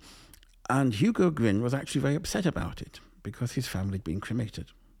cremation. And Hugo Gryn was actually very upset about it because his family had been cremated.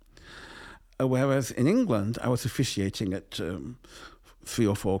 Whereas in England, I was officiating at 3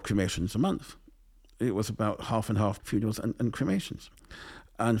 or 4 cremations a month. It was about half and half funerals and cremations.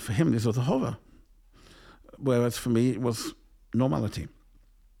 And for him, this was a horror. Whereas for me, it was normality.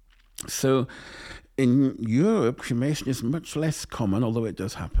 So in Europe, cremation is much less common, although it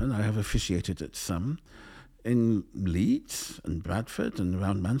does happen. I have officiated at some. In Leeds and Bradford and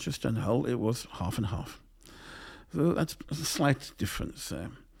around Manchester and Hull, it was half and half. So that's a slight difference there.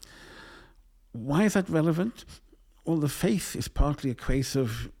 Why is that relevant? Well, the faith is partly a case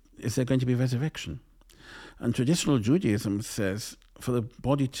of, is there going to be resurrection? And traditional Judaism says for the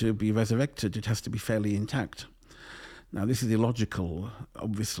body to be resurrected, it has to be fairly intact. Now, this is illogical,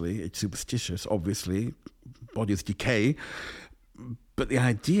 obviously. It's superstitious, obviously. Bodies decay. But the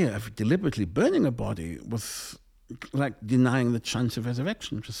idea of deliberately burning a body was like denying the chance of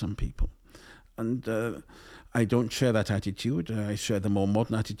resurrection for some people. And I don't share that attitude. I share the more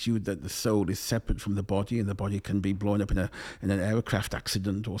modern attitude that the soul is separate from the body, and the body can be blown up in an aircraft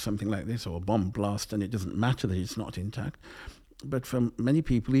accident or something like this, or a bomb blast, and it doesn't matter that it's not intact. But for many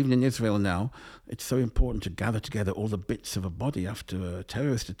people, even in Israel now, it's so important to gather together all the bits of a body after a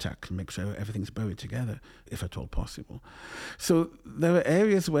terrorist attack and make sure everything's buried together, if at all possible. So there are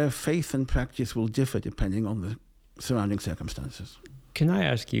areas where faith and practice will differ depending on the surrounding circumstances. Can I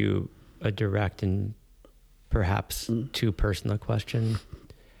ask you a direct and perhaps too personal question?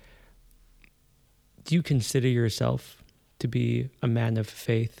 Do you consider yourself to be a man of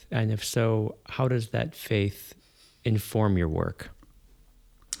faith? And if so, how does that faith inform your work?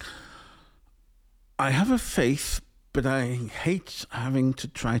 I have a faith, but I hate having to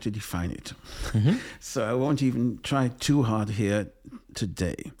try to define it. Mm-hmm. So I won't even try too hard here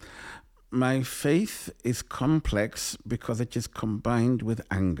today. My faith is complex because it is combined with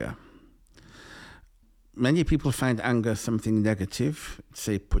anger. Many people find anger something negative,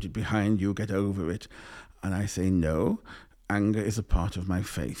 say put it behind you, get over it. And I say no, anger is a part of my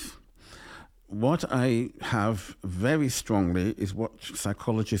faith. What I have very strongly is what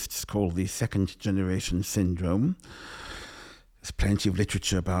psychologists call the second generation syndrome. There's plenty of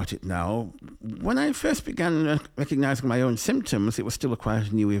literature about it now. When I first began recognizing my own symptoms, it was still quite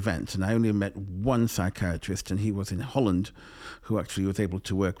a new event, and I only met one psychiatrist, and he was in Holland, who actually was able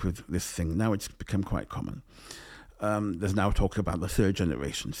to work with this thing. Now it's become quite common. There's now talk about the third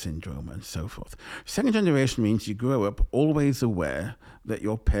generation syndrome and so forth. Second generation means you grow up always aware that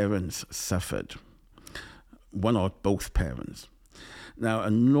your parents suffered, one or both parents. Now, a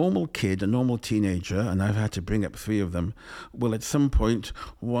normal kid, a normal teenager, and I've had to bring up 3 of them, will at some point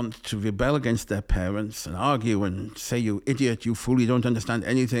want to rebel against their parents and argue and say, you idiot, you fool, you don't understand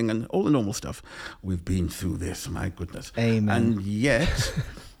anything, and all the normal stuff. We've been through this, my goodness. Amen. And yet,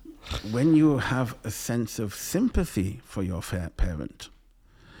 when you have a sense of sympathy for your parent,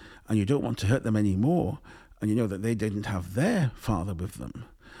 and you don't want to hurt them anymore, and you know that they didn't have their father with them,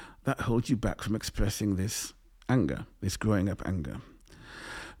 that holds you back from expressing this anger, this growing up anger,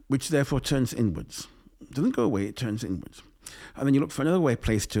 which therefore turns inwards. It doesn't go away, it turns inwards. And then you look for another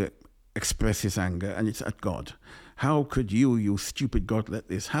place to express his anger, and it's at God. How could you stupid God, let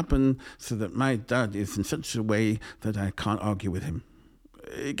this happen so that my dad is in such a way that I can't argue with him?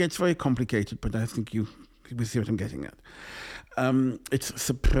 It gets very complicated, but I think you see what I'm getting at. It's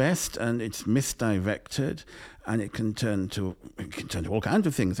suppressed and it's misdirected, and it can turn to all kinds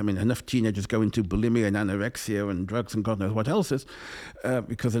of things. I mean, enough teenagers go into bulimia and anorexia and drugs and God knows what else is,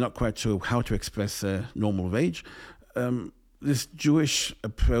 because they're not quite sure how to express normal rage. This Jewish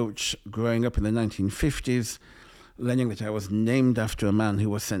approach, growing up in the 1950s, learning that I was named after a man who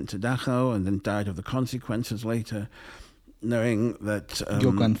was sent to Dachau and then died of the consequences later, knowing that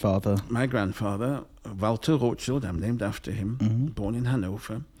your grandfather, my grandfather, Walter Rothschild, I'm named after him, born in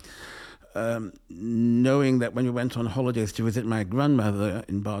Hanover, knowing that when we went on holidays to visit my grandmother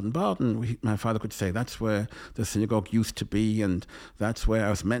in Baden-Baden, my father could say, that's where the synagogue used to be, and that's where I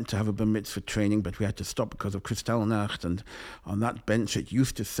was meant to have a bar mitzvah training, but we had to stop because of Kristallnacht, and on that bench it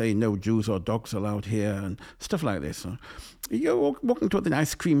used to say no Jews or dogs allowed here, and stuff like this. So you're walking toward an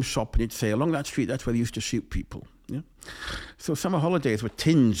ice cream shop, and you'd say, along that street, that's where they used to shoot people. Yeah? So summer holidays were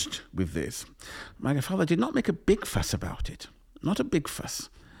tinged with this. My father did not make a big fuss about it, not a big fuss,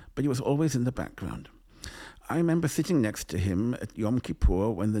 but he was always in the background. I remember sitting next to him at Yom Kippur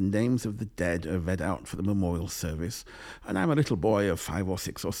when the names of the dead are read out for the memorial service, and I'm a little boy of 5 or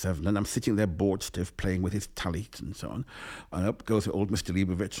 6 or 7, and I'm sitting there bored stiff playing with his talit and so on, and up goes old Mr.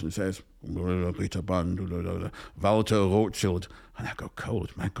 Leibovitz and says, Walter Rothschild, and I go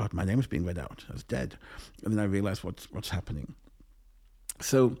cold. My God, my name's being read out as dead. And then I realize what's happening.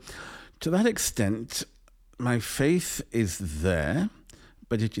 So to that extent, my faith is there,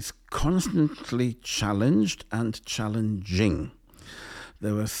 but it is constantly challenged and challenging.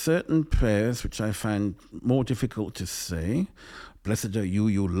 There are certain prayers which I find more difficult to say. Blessed are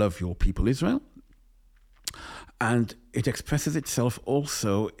you love your people Israel. And it expresses itself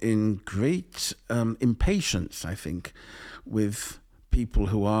also in great impatience, I think, with people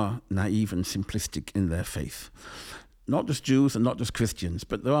who are naive and simplistic in their faith. Not just Jews and not just Christians,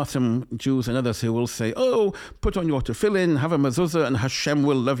 but there are some Jews and others who will say, oh, put on your tefillin, have a mezuzah, and Hashem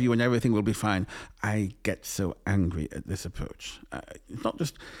will love you and everything will be fine. I get so angry at this approach. Not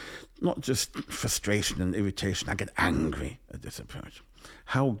just frustration and irritation. I get angry at this approach.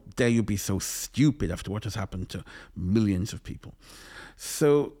 How dare you be so stupid after what has happened to millions of people?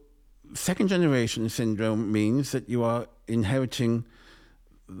 So second generation syndrome means that you are inheriting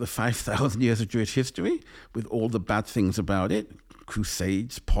the 5,000 years of Jewish history with all the bad things about it,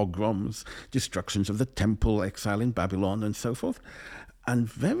 crusades, pogroms, destructions of the temple, exile in Babylon, and so forth, and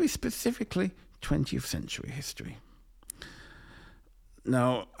very specifically 20th century history.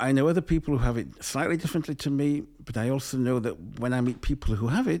 Now, I know other people who have it slightly differently to me, but I also know that when I meet people who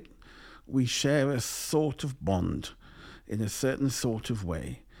have it, we share a sort of bond in a certain sort of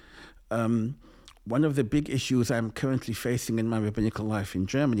way. One of the big issues I'm currently facing in my rabbinical life in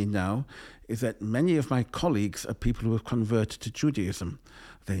Germany now is that many of my colleagues are people who have converted to Judaism.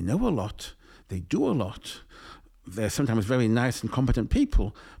 They know a lot, they do a lot, they're sometimes very nice and competent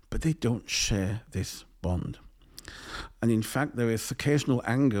people, but they don't share this bond. And in fact, there is occasional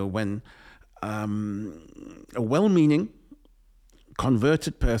anger when a well-meaning,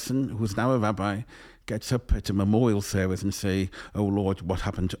 converted person who's now a rabbi gets up at a memorial service and say, oh Lord, what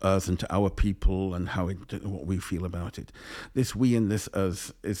happened to us and to our people and what we feel about it. This we and this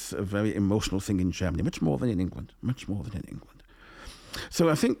us is a very emotional thing in Germany, much more than in England. So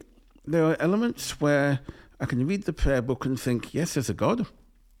I think there are elements where I can read the prayer book and think, yes, there's a God.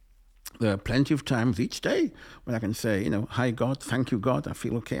 There are plenty of times each day when I can say, hi God, thank you God, I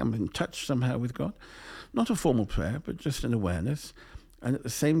feel okay, I'm in touch somehow with God. Not a formal prayer, but just an awareness. And at the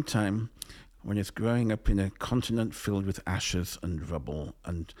same time, when it's growing up in a continent filled with ashes and rubble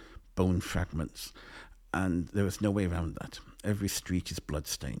and bone fragments, and there is no way around that. Every street is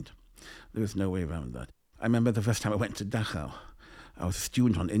blood-stained. There is no way around that. I remember the first time I went to Dachau. I was a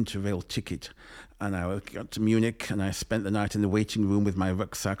student on Interrail ticket, and I got to Munich, and I spent the night in the waiting room with my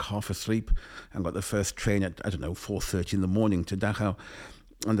rucksack, half asleep, and got the first train at, 4:30 in the morning to Dachau,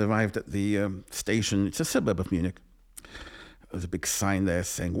 and arrived at the station. It's a suburb of Munich. There's a big sign there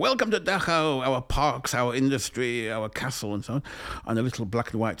saying, welcome to Dachau, our parks, our industry, our castle, and so on. And a little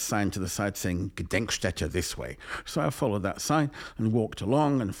black and white sign to the side saying, Gedenkstätte this way. So I followed that sign and walked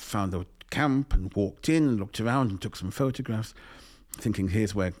along and found the camp and walked in and looked around and took some photographs, thinking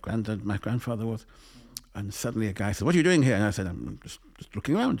here's where my grandfather was. And suddenly a guy said, what are you doing here? And I said, I'm just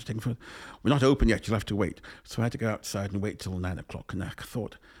looking around, just taking photos. We're not open yet, you'll have to wait. So I had to go outside and wait till 9 o'clock. And I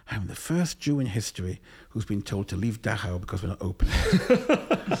thought, I'm the first Jew in history who's been told to leave Dachau because we're not open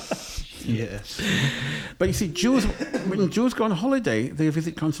yet. Yes. But you see, when Jews go on holiday, they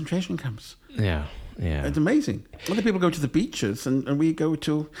visit concentration camps. Yeah. It's amazing. Other people go to the beaches and we go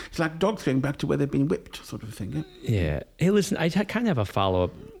to, it's like dogs going back to where they've been whipped, sort of thing. Yeah. Hey, listen, I kind of have a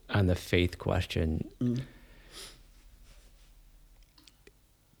follow-up on the faith question.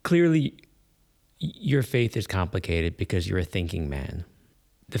 Clearly, your faith is complicated because you're a thinking man.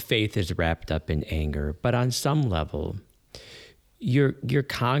 The faith is wrapped up in anger, but on some level, your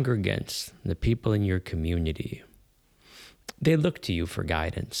congregants, the people in your community, they look to you for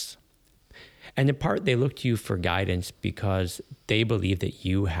guidance. And in part, they look to you for guidance because they believe that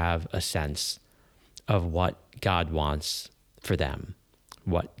you have a sense of what God wants for them,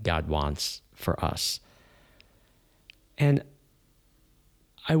 what God wants for us. And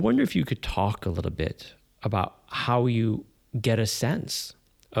I wonder if you could talk a little bit about how you get a sense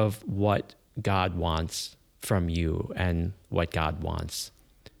of what God wants from you and what God wants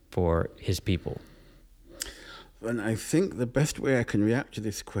for his people. And I think the best way I can react to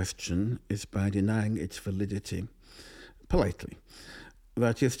this question is by denying its validity, politely.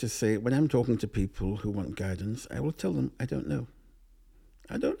 That is to say, when I'm talking to people who want guidance, I will tell them, I don't know.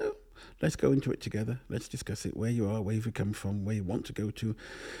 I don't know. Let's go into it together. Let's discuss it, where you are, where you've come from, where you want to go to,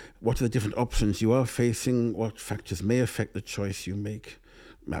 what are the different options you are facing, what factors may affect the choice you make.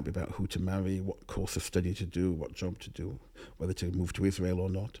 Might be about who to marry, what course of study to do, what job to do, whether to move to Israel or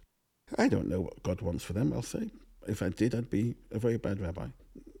not. I don't know what God wants for them, I'll say. If I did, I'd be a very bad rabbi.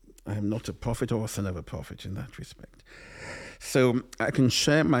 I am not a prophet or a son of a prophet in that respect. So I can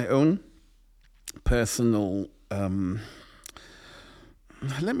share my own personal,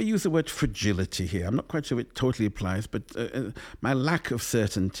 let me use the word fragility here. I'm not quite sure it totally applies, but my lack of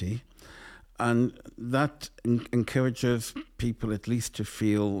certainty. And that encourages people at least to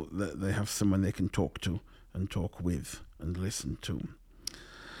feel that they have someone they can talk to and talk with and listen to.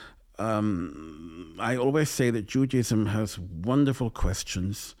 I always say that Judaism has wonderful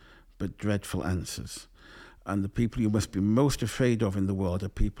questions, but dreadful answers. And the people you must be most afraid of in the world are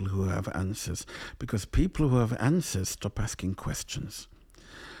people who have answers, because people who have answers stop asking questions.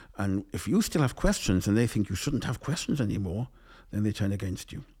 And if you still have questions and they think you shouldn't have questions anymore, then they turn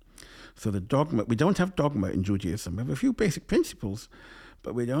against you. So the dogma, we don't have dogma in Judaism. We have a few basic principles,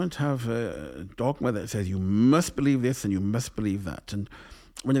 but we don't have a dogma that says you must believe this and you must believe that. And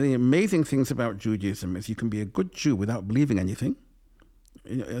one of the amazing things about Judaism is you can be a good Jew without believing anything.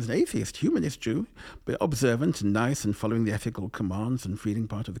 You know, as an atheist, humanist Jew, but observant and nice and following the ethical commands and feeling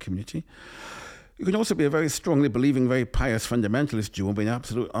part of the community. You can also be a very strongly believing, very pious fundamentalist Jew and be an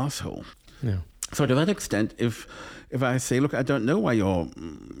absolute arsehole. Yeah. So to that extent, if I say, look, I don't know why your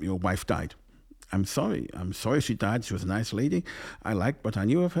wife died. I'm sorry she died. She was a nice lady. I liked what I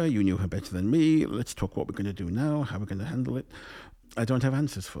knew of her. You knew her better than me. Let's talk what we're going to do now, how we're going to handle it. I don't have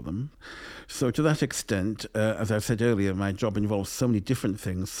answers for them. So to that extent, as I said earlier, my job involves so many different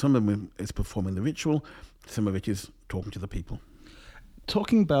things. Some of it is performing the ritual. Some of it is talking to the people.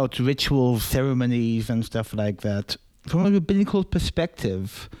 Talking about rituals, ceremonies and stuff like that, from a rabbinical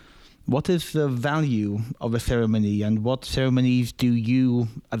perspective, what is the value of a ceremony and what ceremonies do you,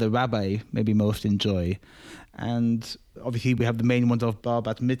 as a rabbi, maybe most enjoy? And obviously we have the main ones of bar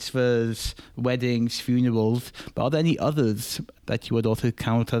bat mitzvahs, weddings, funerals, but are there any others that you would also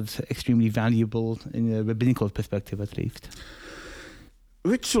count as extremely valuable in a rabbinical perspective at least?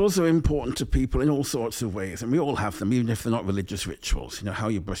 Rituals are important to people in all sorts of ways, and we all have them, even if they're not religious rituals. You know, how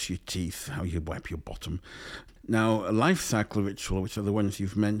you brush your teeth, how you wipe your bottom. Now, a life cycle ritual, which are the ones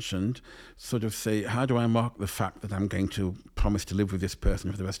you've mentioned, sort of say, how do I mark the fact that I'm going to promise to live with this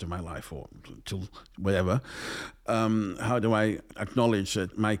person for the rest of my life or till whatever? How do I acknowledge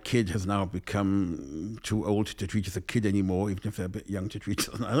that my kid has now become too old to treat as a kid anymore, even if they're a bit young to treat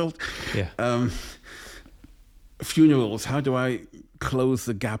as an adult? Yeah. Funerals, how do I close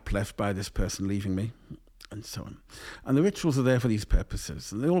the gap left by this person leaving me? And so on. And the rituals are there for these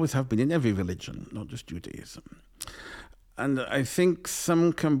purposes. And they always have been in every religion, not just Judaism. And I think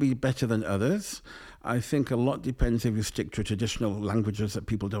some can be better than others. I think a lot depends if you stick to traditional languages that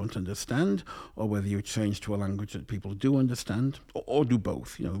people don't understand, or whether you change to a language that people do understand, or do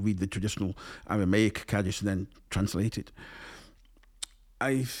both. You know, read the traditional Aramaic Kaddish and then translate it.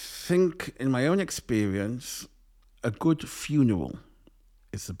 I think, in my own experience, a good funeral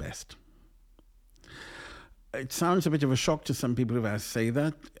is the best. It sounds a bit of a shock to some people if I say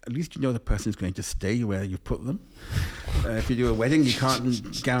that. At least you know the person's going to stay where you put them. If you do a wedding, you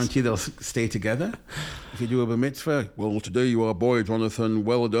can't guarantee they'll stay together. If you do a bar mitzvah, well, today you are a boy, Jonathan,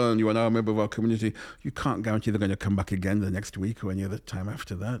 well done, you are now a member of our community. You can't guarantee they're going to come back again the next week or any other time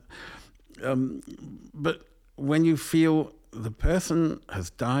after that. But when you feel the person has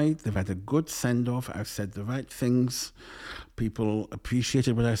died, they've had a good send-off, I've said the right things, people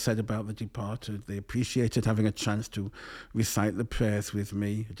appreciated what I said about the departed, they appreciated having a chance to recite the prayers with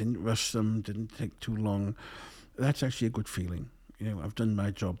me, I didn't rush them, didn't take too long. That's actually a good feeling. You know, I've done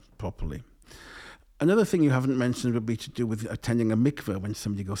my job properly. Another thing you haven't mentioned would be to do with attending a mikveh when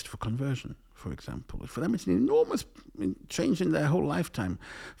somebody goes for conversion, for example. For them, it's an enormous change in their whole lifetime.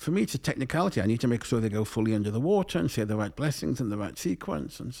 For me, it's a technicality. I need to make sure they go fully under the water and say the right blessings in the right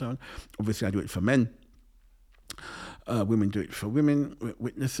sequence and so on. Obviously, I do it for men. Women do it for women,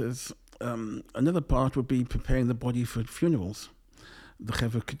 witnesses. Another part would be preparing the body for funerals. the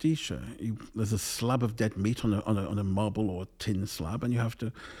Chevra Kadisha. There's a slab of dead meat on a marble or tin slab, and you have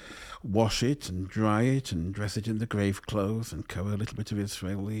to wash it and dry it and dress it in the grave clothes and cover a little bit of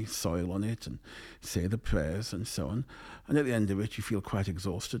Israeli soil on it and say the prayers and so on. And at the end of it, you feel quite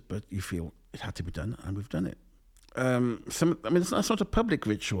exhausted, but you feel it had to be done, and we've done it. It's not a public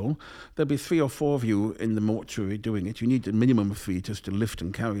ritual. There'll be 3 or 4 of you in the mortuary doing it. You need a minimum of 3 just to lift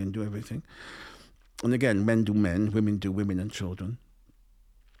and carry and do everything. And again, men do men, women do women and children.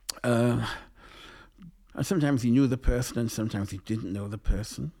 And sometimes you knew the person and sometimes you didn't know the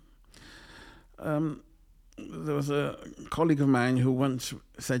person. There was a colleague of mine who once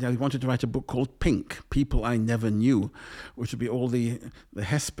said he wanted to write a book called Pink, People I Never Knew, which would be all the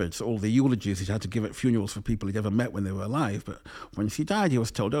hespedes, all the eulogies he'd had to give at funerals for people he'd ever met when they were alive. But once he died, he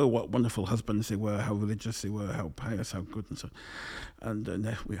was told, oh, what wonderful husbands they were, how religious they were, how pious, how good, and so on. And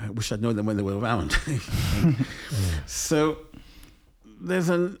I wish I'd known them when they were around. So there's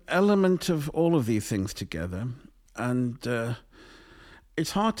an element of all of these things together, and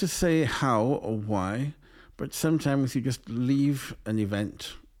it's hard to say how or why, but sometimes you just leave an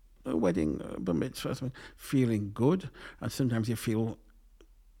event, a wedding, a bar mitzvah, something, feeling good, and sometimes you feel,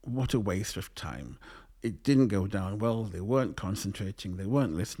 what a waste of time. It didn't go down well, they weren't concentrating, they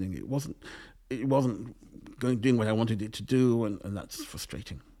weren't listening, it wasn't doing what I wanted it to do, and that's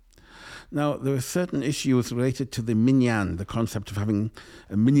frustrating. Now, there are certain issues related to the minyan, the concept of having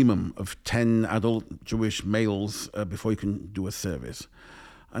a minimum of 10 adult Jewish males before you can do a service.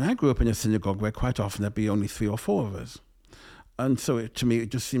 And I grew up in a synagogue where quite often there'd be only 3 or 4 of us. And so to me, it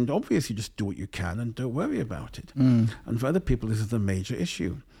just seemed obvious. You just do what you can and don't worry about it. And for other people, this is the major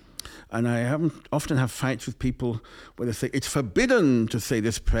issue. And I often have fights with people where they say, it's forbidden to say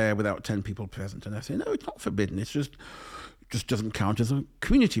this prayer without 10 people present. And I say, no, it's not forbidden. It just doesn't count as a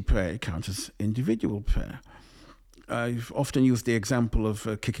community prayer. It counts as individual prayer. I've often used the example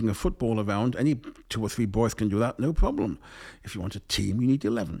of kicking a football around. Any 2 or 3 boys can do that, no problem. If you want a team, you need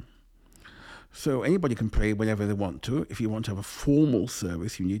 11. So anybody can pray whenever they want to. If you want to have a formal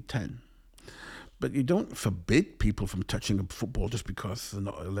service, you need 10. But you don't forbid people from touching a football just because there are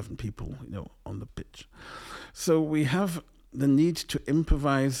not 11 people, on the pitch. So we have the need to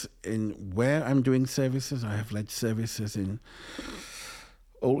improvise in where I'm doing services. I have led services in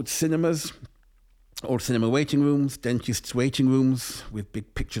old cinemas, old cinema waiting rooms, dentists' waiting rooms with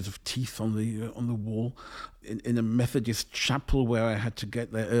big pictures of teeth on the wall. In a Methodist chapel where I had to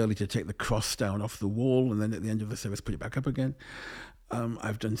get there early to take the cross down off the wall and then at the end of the service put it back up again.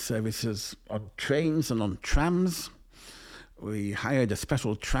 I've done services on trains and on trams. We hired a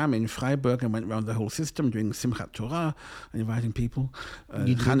special tram in Freiburg and went around the whole system doing Simchat Torah and inviting people.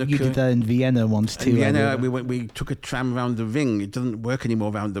 You did that in Vienna once too. In Vienna, we took a tram around the ring. It doesn't work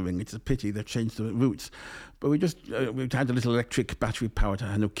anymore around the ring. It's a pity. They've changed the routes. But we had a little electric battery-powered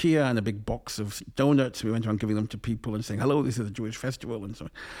Hanukkah and a big box of donuts. We went around giving them to people and saying, hello, this is a Jewish festival and so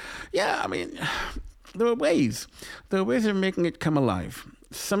on. Yeah, I mean, there are ways. There are ways of making it come alive.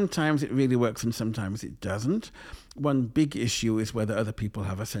 Sometimes it really works and sometimes it doesn't. One big issue is whether other people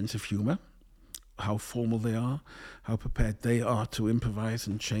have a sense of humor, how formal they are, how prepared they are to improvise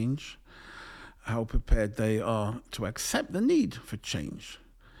and change, how prepared they are to accept the need for change.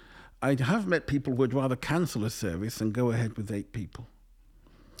 I have met people who would rather cancel a service and go ahead with 8 people.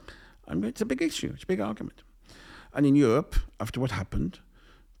 I mean, it's a big issue, it's a big argument. And in Europe, after what happened,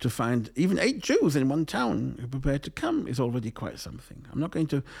 to find even 8 Jews in one town who are prepared to come is already quite something. I'm not going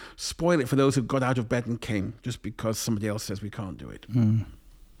to spoil it for those who got out of bed and came just because somebody else says we can't do it.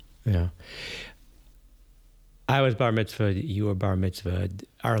 Yeah. I was bar mitzvah, you were bar mitzvah.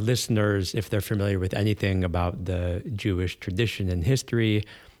 Our listeners, if they're familiar with anything about the Jewish tradition and history,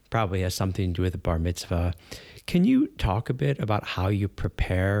 probably has something to do with the bar mitzvah. Can you talk a bit about how you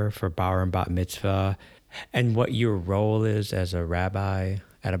prepare for bar and bat mitzvah and what your role is as a rabbi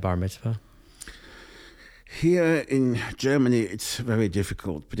at a bar mitzvah? Here in Germany, it's very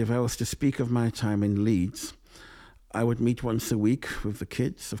difficult. But if I was to speak of my time in Leeds, I would meet once a week with the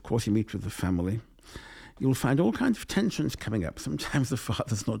kids. Of course, you meet with the family. You'll find all kinds of tensions coming up. Sometimes the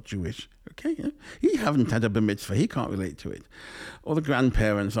father's not Jewish. Okay, he hasn't had a bar mitzvah. He can't relate to it. Or the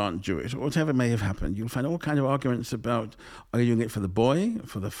grandparents aren't Jewish, or whatever may have happened. You'll find all kinds of arguments about, are you doing it for the boy,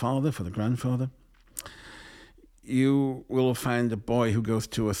 for the father, for the grandfather? You will find a boy who goes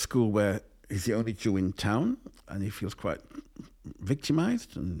to a school where he's the only Jew in town and he feels quite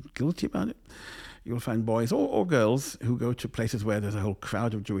victimized and guilty about it. You'll find boys or girls who go to places where there's a whole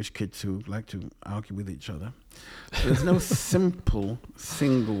crowd of Jewish kids who like to argue with each other. So there's no simple,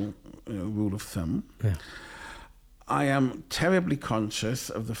 single rule of thumb. Yeah. I am terribly conscious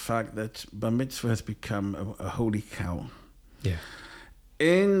of the fact that bar mitzvah has become a holy cow. Yeah.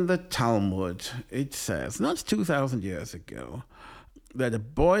 In the Talmud, it says, and that's 2,000 years ago, that a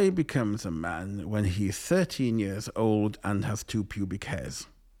boy becomes a man when he's 13 years old and has 2 pubic hairs.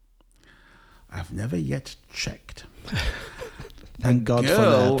 I've never yet checked. Thank God for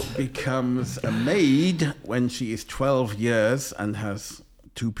Girl that. becomes a maid when she is 12 years and has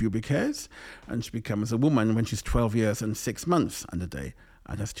 2 pubic hairs, and she becomes a woman when she's 12 years and 6 months and a day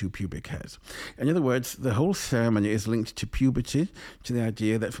and has 2 pubic hairs. In other words, the whole ceremony is linked to puberty, to the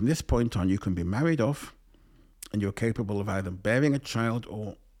idea that from this point on you can be married off and you're capable of either bearing a child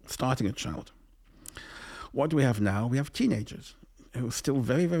or starting a child. What do we have now? We have teenagers who are still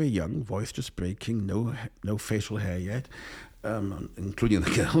very, very young, voice just breaking, no facial hair yet, including the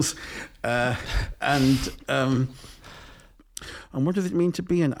girls. And what does it mean to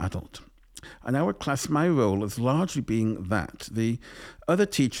be an adult? In our class, my role is largely being that. The other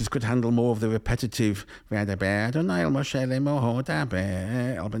teachers could handle more of the repetitive and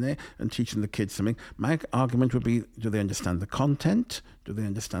teaching the kids something. My argument would be, do they understand the content? Do they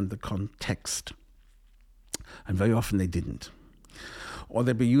understand the context? And very often they didn't. Or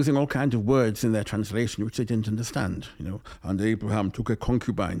they'd be using all kinds of words in their translation which they didn't understand. And Abraham took a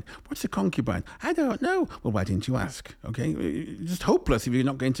concubine. What's a concubine? I don't know. Well, why didn't you ask? Okay, it's just hopeless if you're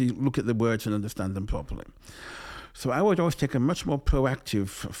not going to look at the words and understand them properly. So I would always take a much more proactive,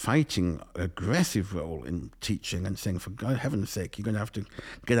 fighting, aggressive role in teaching and saying, for God, heaven's sake, you're going to have to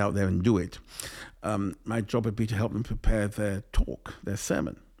get out there and do it. My job would be to help them prepare their talk, their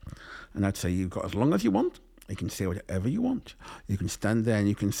sermon. And I'd say, you've got as long as you want. You can say whatever you want. You can stand there and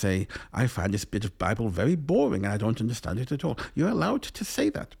you can say, I find this bit of Bible very boring and I don't understand it at all. You're allowed to say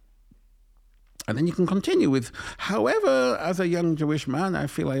that. And then you can continue with, however, as a young Jewish man, I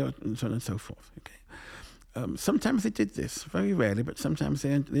feel and so on and so forth. Okay. Sometimes they did this, very rarely, but sometimes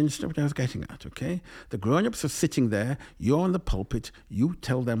they understood what I was getting at. Okay. The grown-ups are sitting there, you're on the pulpit, you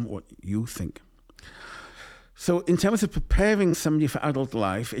tell them what you think. So in terms of preparing somebody for adult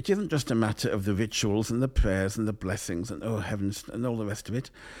life, it isn't just a matter of the rituals and the prayers and the blessings and oh heavens and all the rest of it.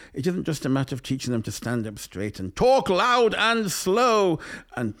 It isn't just a matter of teaching them to stand up straight and talk loud and slow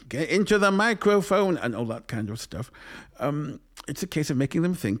and get into the microphone and all that kind of stuff. It's a case of making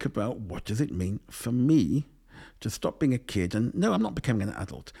them think about what does it mean for me to stop being a kid and no, I'm not becoming an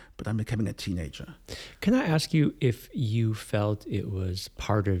adult, but I'm becoming a teenager. Can I ask you if you felt it was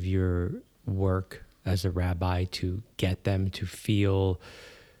part of your work as a rabbi to get them to feel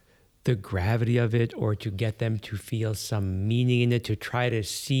the gravity of it or to get them to feel some meaning in it, to try to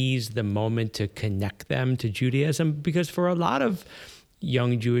seize the moment to connect them to Judaism? Because for a lot of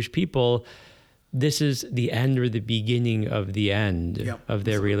young Jewish people, this is the end or the beginning of the end of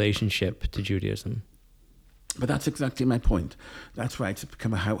their relationship to Judaism. But that's exactly my point. That's why it's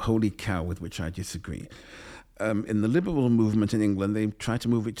become a holy cow with which I disagree. In the liberal movement in England, they tried to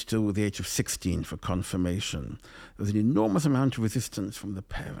move it to the age of 16 for confirmation. There was an enormous amount of resistance from the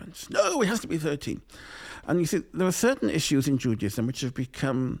parents. No, it has to be 13. And you see, there are certain issues in Judaism which have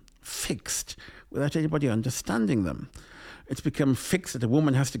become fixed without anybody understanding them. It's become fixed that a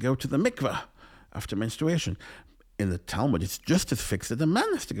woman has to go to the mikveh after menstruation. In the Talmud, it's just as fixed that a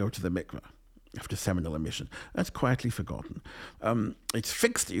man has to go to the mikveh after seminal emission. That's quietly forgotten. It's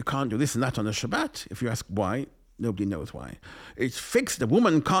fixed that you can't do this and that on the Shabbat. If you ask why, nobody knows why. It's fixed that a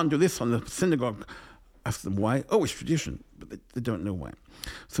woman can't do this on the synagogue. Ask them why. Oh, it's tradition, but they don't know why.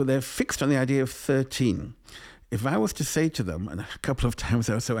 So they're fixed on the idea of 13. If I was to say to them, and a couple of times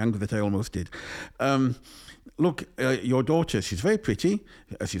I was so angry that I almost did, look, your daughter, she's very pretty.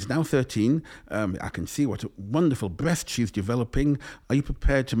 She's now 13. I can see what a wonderful breast she's developing. Are you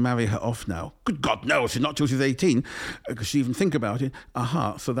prepared to marry her off now? Good God, no, she's not till she's 18. Because she even think about it.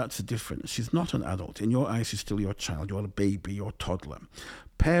 Aha, so that's the difference. She's not an adult. In your eyes, she's still your child. You're a baby, you're a toddler.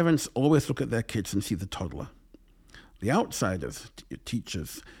 Parents always look at their kids and see the toddler. The outsiders,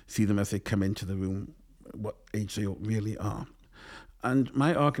 teachers, see them as they come into the room, what age they really are. And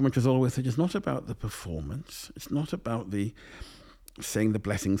my argument was always that it's not about the performance. It's not about the saying the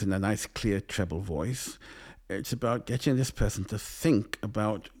blessings in a nice, clear treble voice. It's about getting this person to think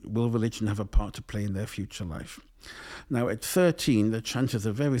about, will religion have a part to play in their future life? Now, at 13, the chances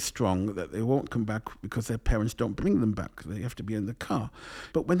are very strong that they won't come back because their parents don't bring them back. They have to be in the car.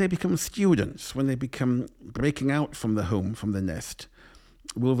 But when they become students, when they become breaking out from the home, from the nest,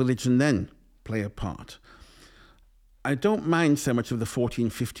 will religion then play a part? I don't mind so much of the 14,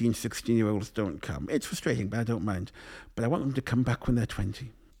 15, 16-year-olds don't come. It's frustrating, but I don't mind. But I want them to come back when they're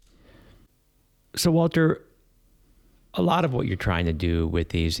 20. So, Walter, a lot of what you're trying to do with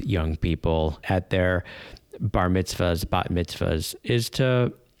these young people at their bar mitzvahs, bat mitzvahs, is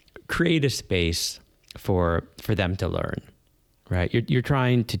to create a space for them to learn, right? You're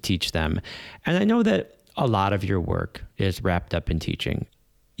trying to teach them. And I know that a lot of your work is wrapped up in teaching.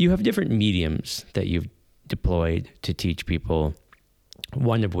 You have different mediums that you've deployed to teach people,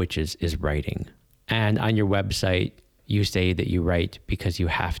 one of which is writing. And on your website, you say that you write because you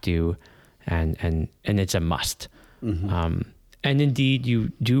have to, and it's a must. Mm-hmm. And indeed,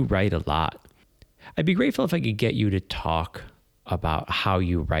 you do write a lot. I'd be grateful if I could get you to talk about how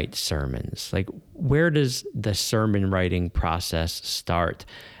you write sermons. Like, where does the sermon writing process start?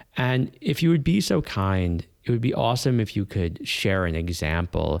 And if you would be so kind, it would be awesome if you could share an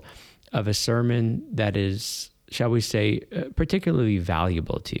example of a sermon that is, shall we say, particularly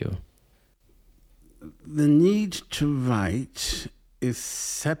valuable to you. The need to write is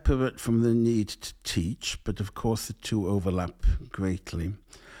separate from the need to teach, but of course the two overlap greatly.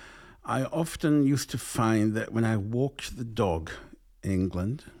 I often used to find that when I walked the dog in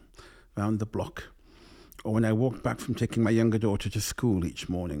England, round the block, or when I walked back from taking my younger daughter to school each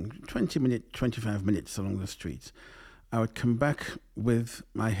morning, 25 minutes along the streets, I would come back with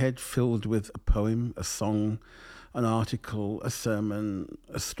my head filled with a poem, a song, an article, a sermon,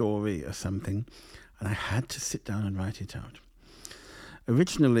 a story or something, and I had to sit down and write it out.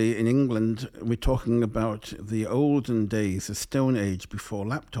 Originally in England, we're talking about the olden days, the Stone Age before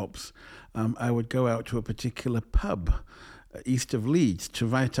laptops. I would go out to a particular pub east of Leeds to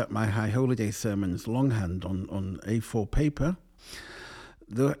write up my High Holy Day sermons longhand on A4 paper.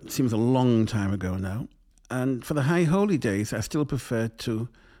 That seems a long time ago now. And for the High Holy Days, I still prefer to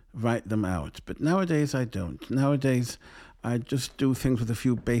write them out. But nowadays I don't. Nowadays I just do things with a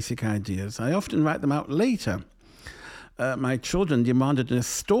few basic ideas. I often write them out later. My children demanded a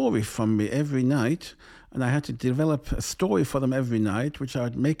story from me every night, and I had to develop a story for them every night, which I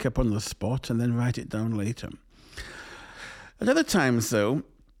would make up on the spot and then write it down later. At other times, though,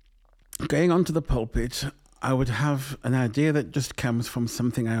 going onto the pulpit, I would have an idea that just comes from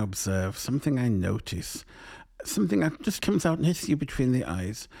something I observe, something I notice, something that just comes out and hits you between the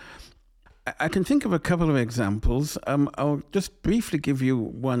eyes. I can think of a couple of examples. I'll just briefly give you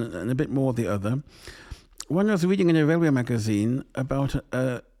one and a bit more the other. One I was reading in a railway magazine about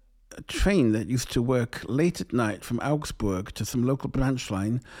a train that used to work late at night from Augsburg to some local branch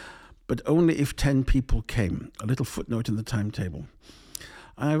line, but only if 10 people came, a little footnote in the timetable.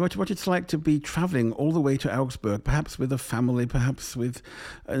 And I wrote what it's like to be traveling all the way to Augsburg, perhaps with a family, perhaps with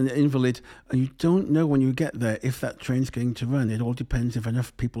an invalid, and you don't know when you get there if that train's going to run. It all depends if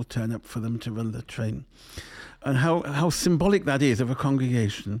enough people turn up for them to run the train. And how symbolic that is of a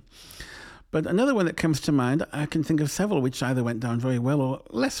congregation. But another one that comes to mind, I can think of several which either went down very well or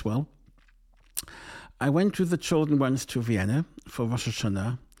less well. I went with the children once to Vienna for Rosh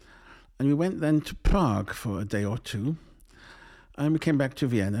Hashanah, and we went then to Prague for a day or two, and we came back to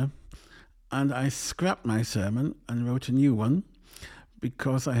Vienna, and I scrapped my sermon and wrote a new one,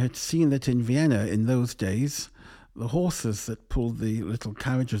 because I had seen that in Vienna in those days, the horses that pulled the little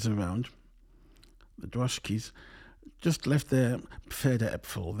carriages around, the droshkis, just left their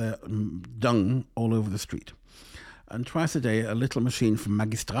Pferdeäpfel, their dung, all over the street. And twice a day, a little machine from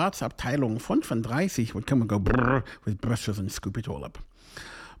Magistratsabteilung 35 would come and go brrr with brushes and scoop it all up.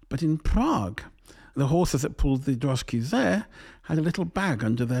 But in Prague, the horses that pulled the droshkis there had a little bag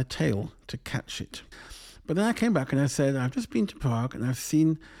under their tail to catch it. But then I came back and I said, I've just been to Prague and I've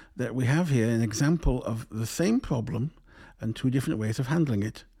seen that we have here an example of the same problem and two different ways of handling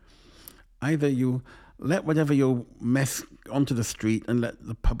it. Either you let whatever you mess onto the street and let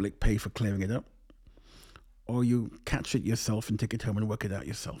the public pay for clearing it up, or you catch it yourself and take it home and work it out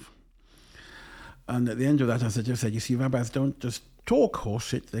yourself. And at the end of that, I just said, you see, rabbis don't just talk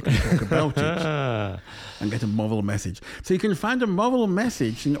horseshit, they can talk about it and get a moral message. So you can find a moral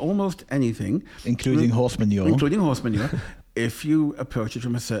message in almost anything. Including horse manure. Including horse manure, if you approach it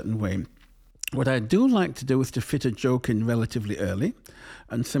from a certain way. What I do like to do is to fit a joke in relatively early,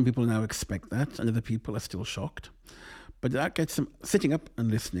 and some people now expect that, and other people are still shocked. But that gets them sitting up and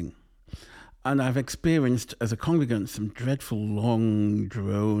listening. And I've experienced, as a congregant, some dreadful, long,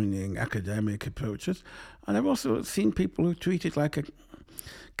 droning, academic approaches. And I've also seen people who treat it like a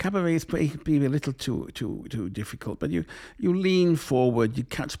cabaret is maybe a little too difficult. But you lean forward, you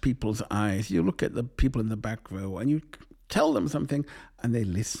catch people's eyes, you look at the people in the back row, and you tell them something, and they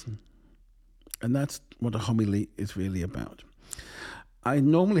listen. And that's what a homily is really about. I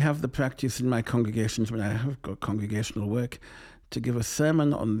normally have the practice in my congregations, when I have got congregational work, to give a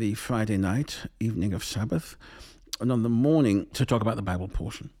sermon on the Friday night, evening of Sabbath, and on the morning to talk about the Bible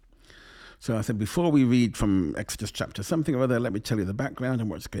portion. So I said, before we read from Exodus chapter something or other, let me tell you the background and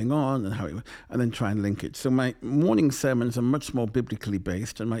what's going on and and then try and link it. So my morning sermons are much more biblically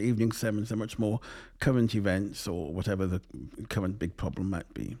based, and my evening sermons are much more current events or whatever the current big problem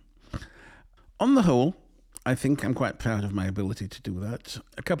might be. On the whole, I think I'm quite proud of my ability to do that.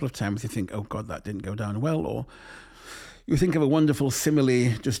 A couple of times you think, oh God, that didn't go down well, or you think of a wonderful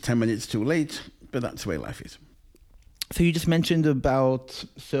simile just 10 minutes too late, but that's the way life is. So you just mentioned about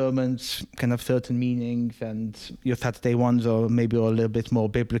sermons, kind of certain meanings, and your Saturday ones are maybe a little bit more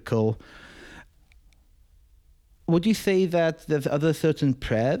biblical. Would you say that there's other certain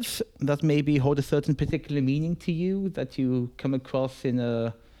prayers that maybe hold a certain particular meaning to you that you come across in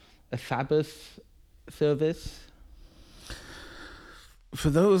a Sabbath service? For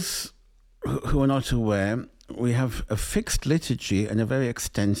those who are not aware, we have a fixed liturgy and a very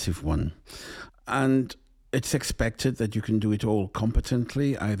extensive one. And it's expected that you can do it all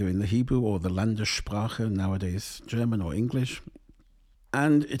competently, either in the Hebrew or the Landessprache, nowadays German or English.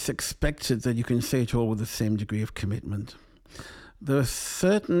 And it's expected that you can say it all with the same degree of commitment. There are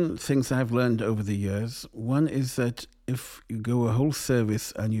certain things I've learned over the years. One is that if you go a whole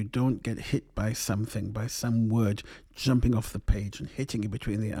service and you don't get hit by something, by some word jumping off the page and hitting you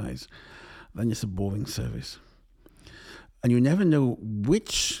between the eyes, then it's a boring service. And you never know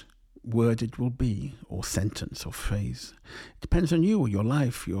which word it will be, or sentence, or phrase. It depends on you, your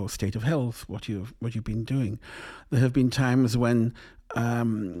life, your state of health, what you've been doing. There have been times when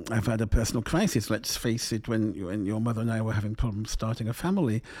I've had a personal crisis, let's face it, when your mother and I were having problems starting a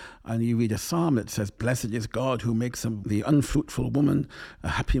family, and you read a psalm that says, "Blessed is God who makes the unfruitful woman a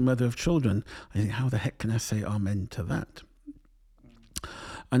happy mother of children." I think, how the heck can I say amen to that?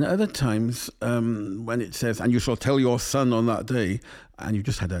 And at other times, when it says, "And you shall tell your son on that day," and you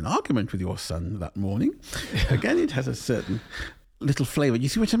just had an argument with your son that morning, again, it has a certain little flavor. You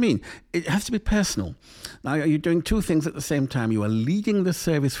see what I mean? It has to be personal. Now, you're doing two things at the same time. You are leading the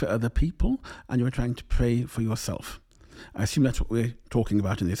service for other people, and you're trying to pray for yourself. I assume that's what we're talking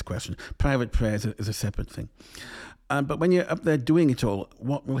about in this question. Private prayer is a separate thing. But when you're up there doing it all,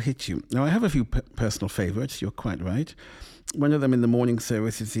 what will hit you? Now, I have a few personal favorites. You're quite right. One of them in the morning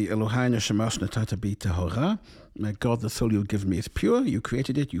service is the Eloheinu Shamash Natata Bi Tahora. My God, the soul you've given me is pure. You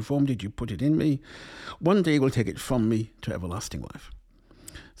created it, you formed it, you put it in me. One day you will take it from me to everlasting life.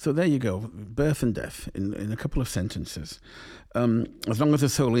 So there you go, birth and death in a couple of sentences. As long as the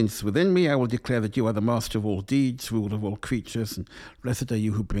soul is within me, I will declare that you are the master of all deeds, ruler of all creatures, and blessed are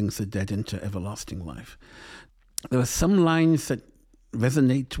you who brings the dead into everlasting life. There are some lines that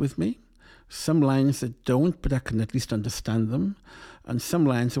resonate with me, some lines that don't, but I can at least understand them, and some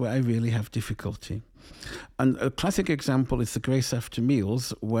lines where I really have difficulty. And a classic example is the Grace After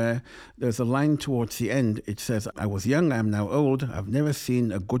Meals, where there's a line towards the end. It says, "I was young, I am now old. I've never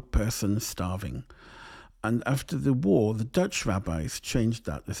seen a good person starving." And after the war, the Dutch rabbis changed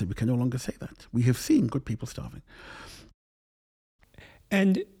that. They said, we can no longer say that. We have seen good people starving.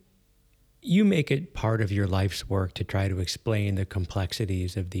 And you make it part of your life's work to try to explain the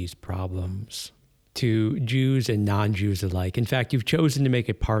complexities of these problems to Jews and non-Jews alike. In fact, you've chosen to make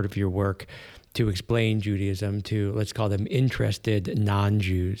it part of your work to explain Judaism to, let's call them, interested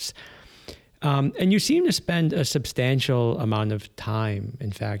non-Jews. And you seem to spend a substantial amount of time,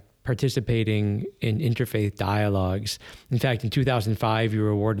 in fact, participating in interfaith dialogues. In fact, in 2005, you were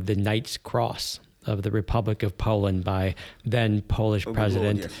awarded the Knight's Cross of the Republic of Poland by then Polish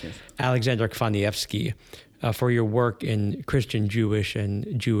President Aleksander Kwaśniewski for your work in Christian-Jewish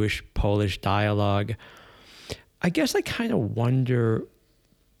and Jewish-Polish dialogue. I guess I kind of wonder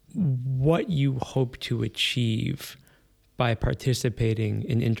what you hope to achieve by participating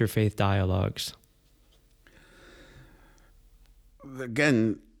in interfaith dialogues.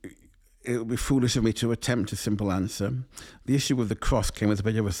 Again, it would be foolish of me to attempt a simple answer. The issue with the cross came as a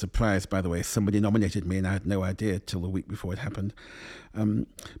bit of a surprise, by the way. Somebody nominated me and I had no idea till the week before it happened.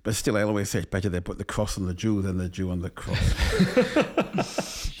 But still, I always say it's better they put the cross on the Jew than the Jew on the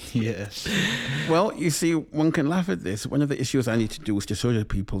cross. Yes. Well, you see, one can laugh at this. One of the issues I need to do is to show to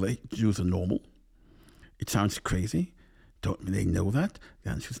people that Jews are normal. It sounds crazy. Don't they know that? The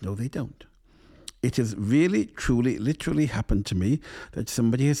answer is no, they don't. It has really, truly, literally happened to me that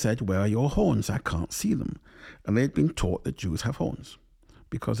somebody has said, "Where are your horns? I can't see them." And they'd been taught that Jews have horns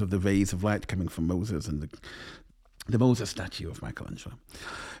because of the rays of light coming from Moses and the Moses statue of Michelangelo.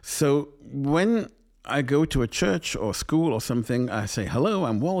 So when I go to a church or school or something, I say, "Hello,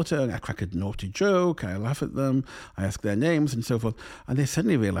 I'm Walter," and I crack a naughty joke, I laugh at them, I ask their names and so forth, and they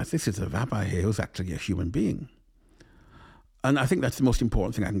suddenly realize this is a rabbi here who's actually a human being. And I think that's the most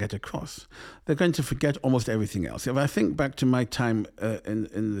important thing I can get across. They're going to forget almost everything else. If I think back to my time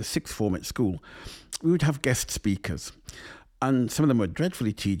in the sixth form at school, we would have guest speakers. And some of them were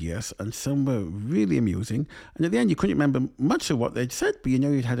dreadfully tedious, and some were really amusing. And at the end, you couldn't remember much of what they'd said, but you know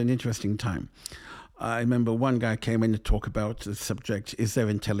you'd had an interesting time. I remember one guy came in to talk about the subject, is there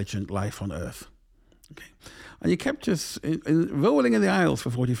intelligent life on Earth? Okay. And he kept us rolling in the aisles for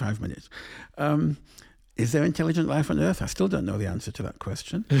 45 minutes. Is there intelligent life on Earth? I still don't know the answer to that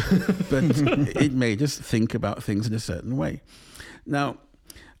question, but it made us think about things in a certain way. Now,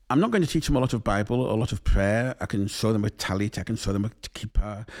 I'm not going to teach them a lot of Bible or a lot of prayer. I can show them a talit, I can show them a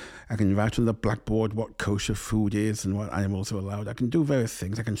kippah, I can write on the blackboard what kosher food is and what animals are allowed. I can do various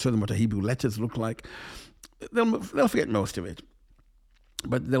things. I can show them what the Hebrew letters look like. They'll forget most of it.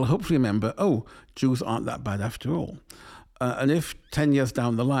 But they'll hopefully remember, oh, Jews aren't that bad after all. And if 10 years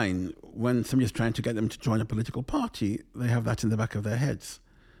down the line, when somebody's trying to get them to join a political party, they have that in the back of their heads,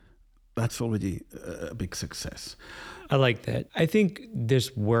 that's already a big success. I like that. I think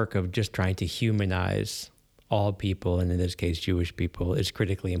this work of just trying to humanize all people, and in this case, Jewish people, is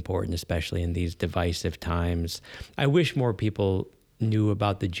critically important, especially in these divisive times. I wish more people knew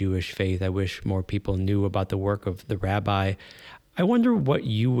about the Jewish faith. I wish more people knew about the work of the rabbi. I wonder what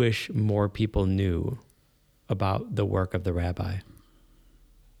you wish more people knew about the work of the rabbi.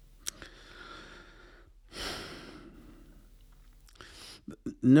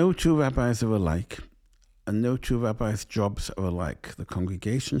 No two rabbis are alike, and no two rabbis' jobs are alike. The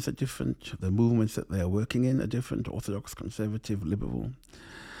congregations are different, the movements that they are working in are different, Orthodox, conservative, liberal.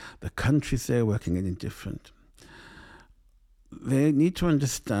 The countries they're working in are different. They need to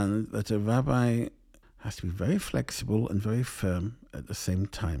understand that a rabbi has to be very flexible and very firm at the same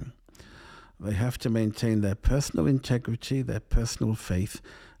time. They have to maintain their personal integrity, their personal faith,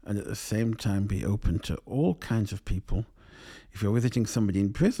 and at the same time be open to all kinds of people. If you're visiting somebody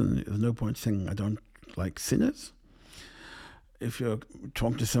in prison, there's no point saying, I don't like sinners. If you're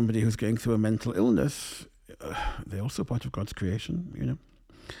talking to somebody who's going through a mental illness, they're also part of God's creation, you know.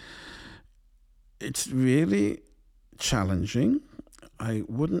 It's really challenging. I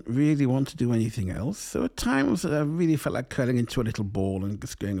wouldn't really want to do anything else. There were times that I really felt like curling into a little ball and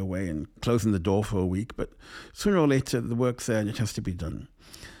just going away and closing the door for a week, but sooner or later the work's there and it has to be done.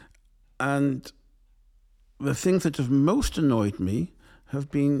 And the things that have most annoyed me have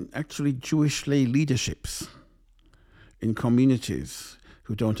been actually Jewish lay leaderships in communities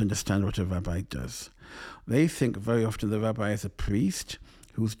who don't understand what a rabbi does. They think very often the rabbi is a priest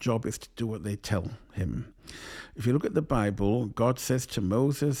whose job is to do what they tell him. If you look at the Bible, God says to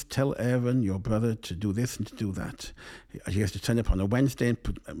Moses, tell Aaron, your brother, to do this and to do that. He has to turn up on a Wednesday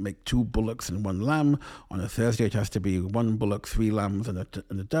and make 2 bullocks and 1 lamb. On a Thursday, it has to be 1 bullock, 3 lambs, and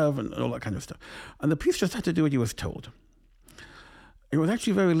a dove, and all that kind of stuff. And the priest just had to do what he was told. It was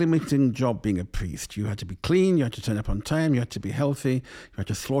actually a very limiting job being a priest. You had to be clean, you had to turn up on time, you had to be healthy, you had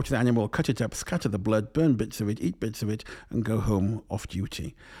to slaughter the animal, cut it up, scatter the blood, burn bits of it, eat bits of it, and go home off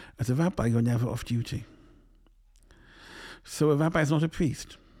duty. As a rabbi, you're never off duty. So a rabbi is not a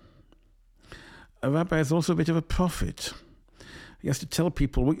priest. A rabbi is also a bit of a prophet. He has to tell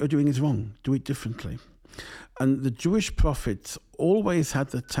people what you're doing is wrong, do it differently. And the Jewish prophets always had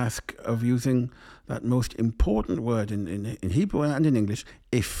the task of using that most important word in Hebrew and in English,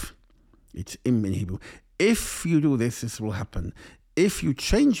 if. It's im in Hebrew. If you do this, this will happen. If you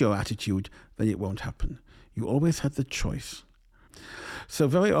change your attitude, then it won't happen. You always had the choice. So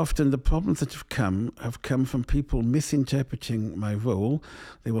very often the problems that have come from people misinterpreting my role.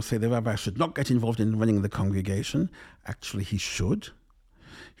 They will say the rabbi should not get involved in running the congregation. Actually, he should.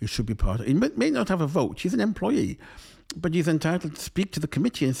 He should be part of it. He may not have a vote. He's an employee. But he's entitled to speak to the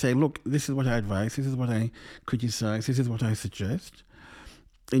committee and say, look, this is what I advise, this is what I criticize, this is what I suggest.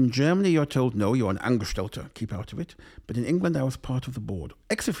 In Germany, you're told, no, you're an Angestellter, keep out of it. But in England, I was part of the board.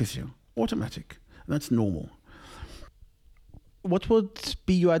 Ex officio, automatic. That's normal. What would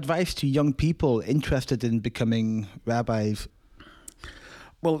be your advice to young people interested in becoming rabbis?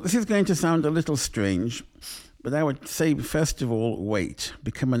 Well, this is going to sound a little strange, but I would say, first of all, wait.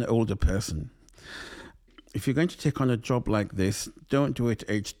 Become an older person. If you're going to take on a job like this, don't do it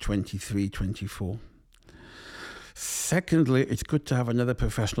age 23, 24. Secondly, it's good to have another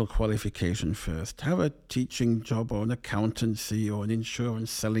professional qualification first. Have a teaching job or an accountancy or an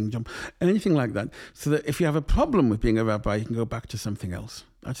insurance selling job, anything like that, so that if you have a problem with being a rabbi, you can go back to something else.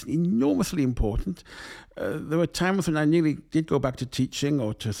 That's enormously important. There were times when I nearly did go back to teaching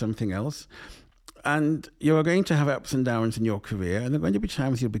or to something else. And you're going to have ups and downs in your career, and there are going to be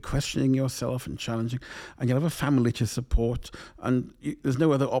times you'll be questioning yourself and challenging, and you'll have a family to support, and there's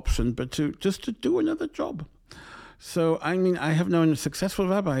no other option but to do another job. So, I mean, I have known successful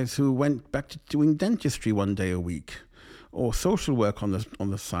rabbis who went back to doing dentistry one day a week, or social work on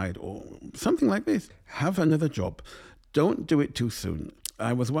the side, or something like this. Have another job. Don't do it too soon.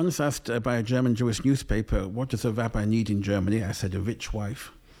 I was once asked by a German Jewish newspaper, what does a rabbi need in Germany? I said, a rich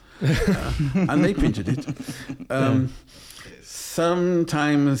wife. And they printed it.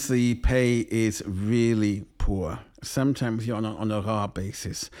 Sometimes the pay is really poor. Sometimes you're on a raw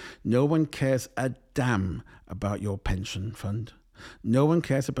basis. No one cares a damn about your pension fund. No one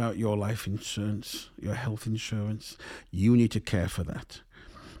cares about your life insurance, your health insurance. You need to care for that.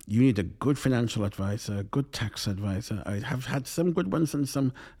 You need a good financial advisor, a good tax advisor. I have had some good ones and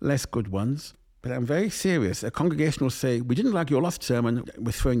some less good ones. But I'm very serious. A congregation will say, we didn't like your last sermon,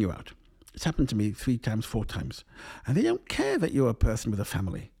 we're throwing you out. It's happened to me 3 times, 4 times. And they don't care that you're a person with a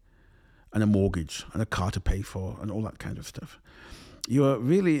family and a mortgage and a car to pay for and all that kind of stuff. You're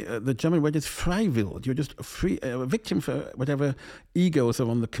really, the German word is freiwillig. You're just a victim for whatever egos are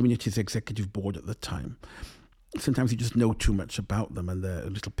on the community's executive board at the time. Sometimes you just know too much about them and they're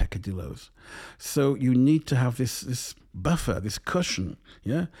little peccadillos. So you need to have this buffer, this cushion,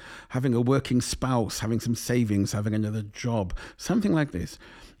 yeah? Having a working spouse, having some savings, having another job, something like this.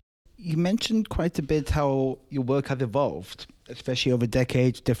 You mentioned quite a bit how your work has evolved, especially over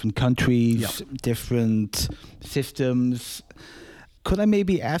decades, different countries, different systems. Could I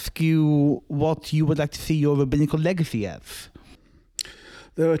maybe ask you what you would like to see your rabbinical legacy as?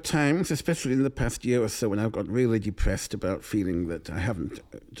 There are times, especially in the past year or so, when I've got really depressed about feeling that I haven't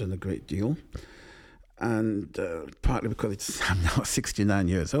done a great deal. And partly because I'm now 69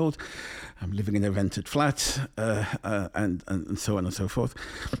 years old, I'm living in a rented flat, and so on and so forth.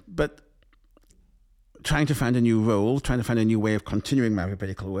 But trying to find a new role, trying to find a new way of continuing my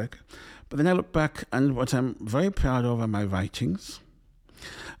rabbinical work. But then I look back, and what I'm very proud of are my writings.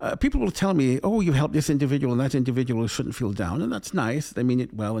 People will tell me, oh, you helped this individual, and that individual shouldn't feel down, and that's nice, they mean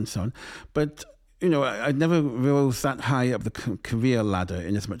it well, and so on. But, you know, I never rose that high up the career ladder,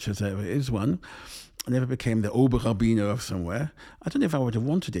 in as much as there is one. I never became the Oberrabbiner of somewhere. I don't know if I would have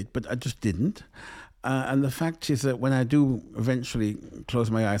wanted it, but I just didn't. And the fact is that when I do eventually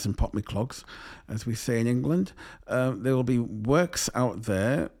close my eyes and pop my clogs, as we say in England, there will be works out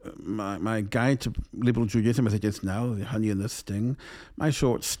there, my guide to liberal Judaism as it is now, The Honey and the Sting, my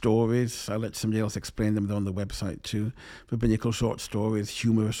short stories, I'll let somebody else explain them, they're on the website too, rabbinical short stories,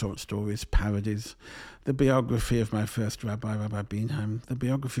 humorous short stories, parodies, the biography of my first rabbi, Rabbi Beenheim, the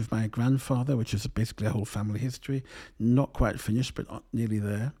biography of my grandfather, which is basically a whole family history, not quite finished, but nearly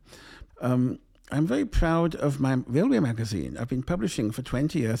there. I'm very proud of my railway magazine. I've been publishing for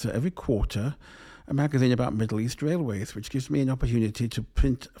 20 years, so every quarter, a magazine about Middle East railways, which gives me an opportunity to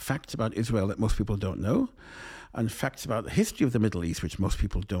print facts about Israel that most people don't know, and facts about the history of the Middle East, which most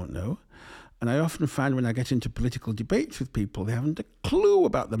people don't know. And I often find when I get into political debates with people, they haven't a clue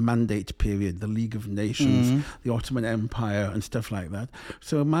about the Mandate period, the League of Nations, the Ottoman Empire, and stuff like that.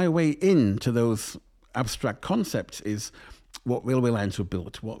 So my way into those abstract concepts is what railway lines were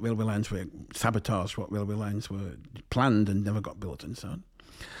built, what railway lines were sabotaged, what railway lines were planned and never got built, and so on.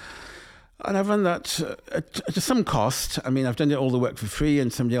 And I've run that at some cost. I mean, I've done all the work for free,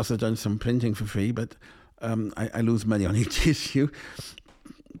 and somebody else has done some printing for free, but I lose money on each issue.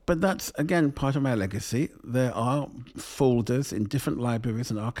 But that's, again, part of my legacy. There are folders in different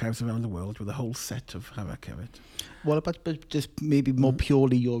libraries and archives around the world with a whole set of Harakeret. What about just maybe more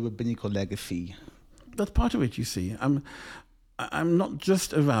purely your rabbinical legacy? That's part of it, you see. I'm not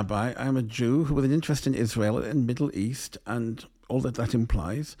just a rabbi. I'm a Jew who with an interest in Israel and Middle East and all that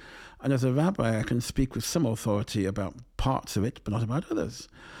implies. And as a rabbi, I can speak with some authority about parts of it, but not about others.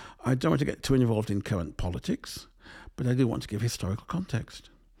 I don't want to get too involved in current politics, but I do want to give historical context.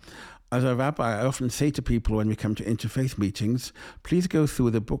 As a rabbi, I often say to people when we come to interfaith meetings, please go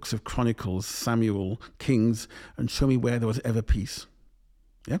through the books of Chronicles, Samuel, Kings, and show me where there was ever peace.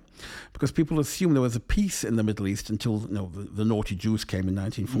 Yeah, because people assume there was a peace in the Middle East until the naughty Jews came in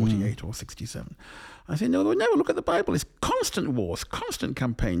 1948 or 67. I say, no, look at the Bible. It's constant wars, constant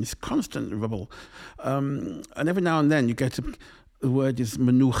campaigns, constant rubble. And every now and then you get the word is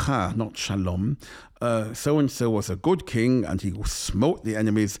menucha, not shalom. So-and-so was a good king and he smote the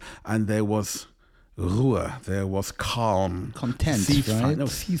enemies and there was ruah, there was calm. Content, ceasefire, right? No,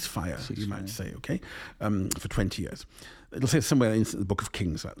 ceasefire, you might say, okay, for 20 years. It'll say somewhere in the Book of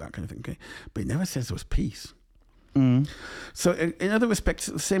Kings, like that kind of thing, okay? But it never says there was peace. So in other respects,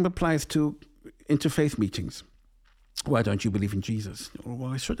 the same applies to interfaith meetings. Why don't you believe in Jesus? Well,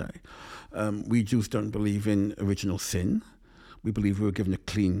 why should I? We Jews don't believe in original sin. We believe we were given a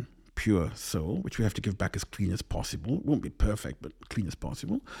clean, pure soul, which we have to give back as clean as possible. It won't be perfect, but clean as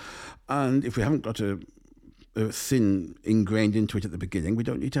possible. And if we haven't got a sin ingrained into it at the beginning, we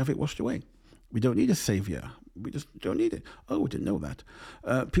don't need to have it washed away. We don't need a savior. We just don't need it. Oh, we didn't know that.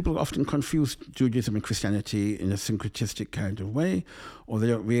 People often confuse Judaism and Christianity in a syncretistic kind of way, or they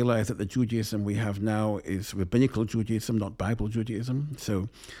don't realize that the Judaism we have now is rabbinical Judaism, not Bible Judaism. So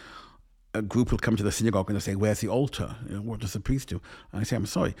a group will come to the synagogue and they'll say, where's the altar? What does the priest do? And I say, I'm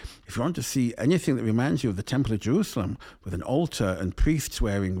sorry, if you want to see anything that reminds you of the Temple of Jerusalem with an altar and priests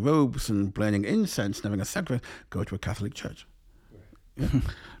wearing robes and burning incense and having a sacrifice, go to a Catholic church. Yeah.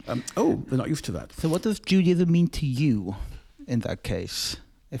 They're not used to that. So what does Judaism mean to you in that case?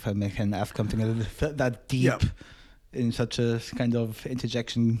 If I can ask something that deep in such a kind of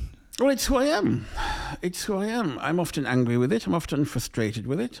interjection. Well, it's who I am. It's who I am. I'm often angry with it. I'm often frustrated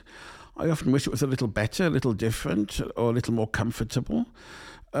with it. I often wish it was a little better, a little different, or a little more comfortable.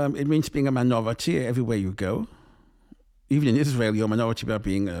 It means being a minority everywhere you go. Even in Israel, you're a minority by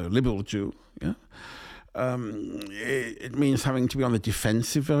being a liberal Jew. Yeah. It means having to be on the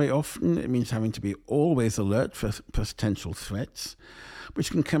defensive very often. It means having to be always alert for potential threats,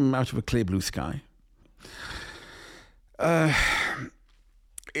 which can come out of a clear blue sky.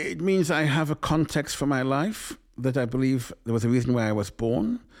 It means I have a context for my life, that I believe there was a reason why I was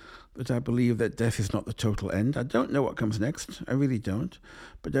born, that I believe that death is not the total end. I don't know what comes next. I really don't.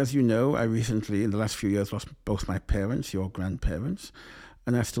 But as you know, I recently, in the last few years, lost both my parents, your grandparents,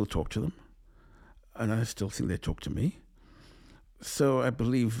 and I still talk to them. And I still think they talk to me. So I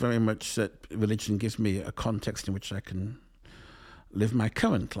believe very much that religion gives me a context in which I can live my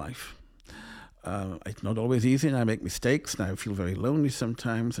current life. It's not always easy, and I make mistakes, and I feel very lonely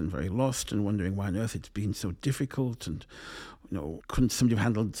sometimes and very lost and wondering why on earth it's been so difficult, and couldn't somebody have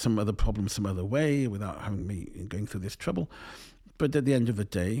handled some other problem some other way without having me going through this trouble? But at the end of the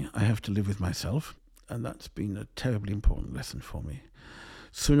day, I have to live with myself, and that's been a terribly important lesson for me.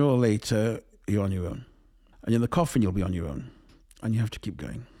 Sooner or later, you're on your own. And in the coffin, you'll be on your own. And you have to keep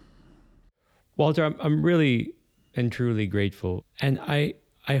going. Walter, I'm really and truly grateful. And I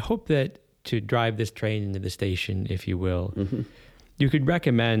hope that to drive this train into the station, if you will, you could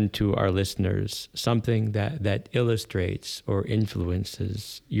recommend to our listeners something that illustrates or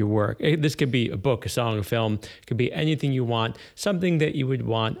influences your work. This could be a book, a song, a film. It could be anything you want, something that you would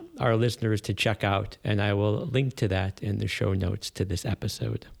want our listeners to check out. And I will link to that in the show notes to this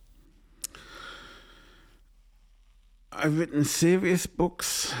episode. I've written serious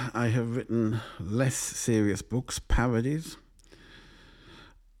books. I have written less serious books, parodies.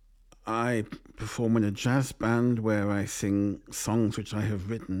 I perform in a jazz band where I sing songs which I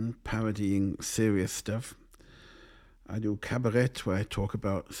have written, parodying serious stuff. I do cabaret where I talk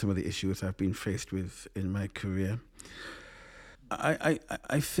about some of the issues I've been faced with in my career. I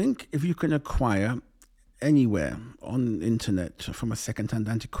think if you can acquire anywhere on the internet from a second-hand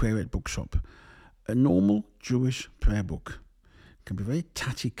antiquariate bookshop a normal Jewish prayer book, it can be very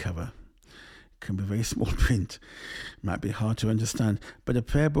tatty cover, can be very small print, might be hard to understand, but a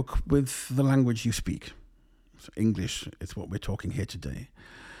prayer book with the language you speak. So English is what we're talking here today.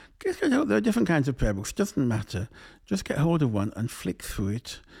 There are different kinds of prayer books, doesn't matter. Just get hold of one and flick through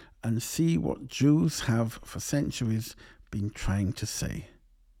it and see what Jews have for centuries been trying to say.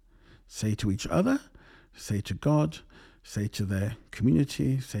 Say to each other, say to God, say to their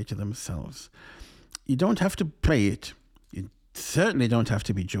community, say to themselves. You don't have to pray it. You certainly don't have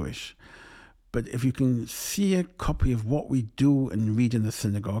to be Jewish. But if you can see a copy of what we do and read in the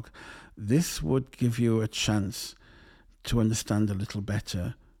synagogue, this would give you a chance to understand a little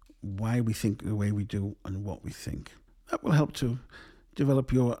better why we think the way we do and what we think. That will help to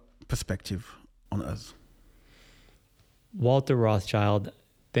develop your perspective on us. Walter Rothschild,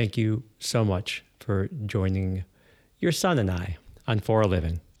 thank you so much for joining your son and I on For a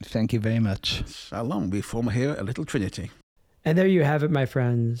Living. Thank you very much. Shalom. We form here a little trinity. And there you have it, my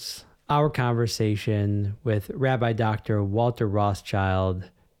friends. Our conversation with Rabbi Dr. Walter Rothschild.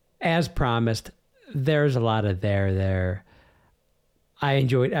 As promised, there's a lot of there. I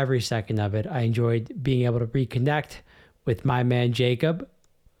enjoyed every second of it. I enjoyed being able to reconnect with my man Jacob,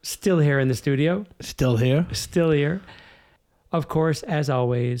 still here in the studio. Still here. Of course, as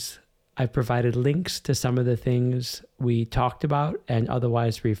always, I've provided links to some of the things we talked about and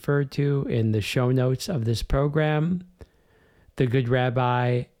otherwise referred to in the show notes of this program. The Good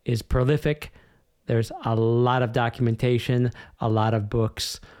Rabbi is prolific. There's a lot of documentation, a lot of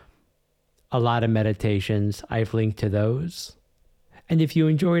books, a lot of meditations. I've linked to those. And if you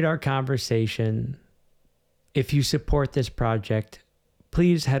enjoyed our conversation, if you support this project,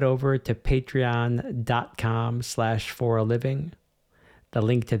 please head over to patreon.com/foraliving. The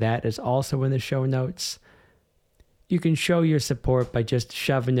link to that is also in the show notes. You can show your support by just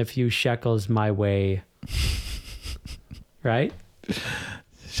shoving a few shekels my way. right?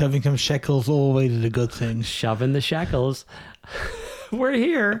 Shoving some shekels always is a good thing. Shoving the shekels. We're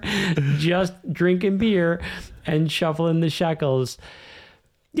here just drinking beer and shuffling the shekels.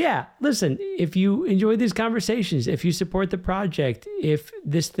 Yeah, listen, if you enjoy these conversations, if you support the project, if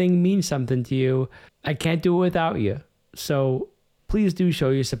this thing means something to you, I can't do it without you. So please do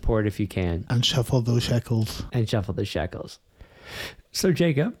show your support if you can. And shuffle those shekels. And shuffle the shekels. So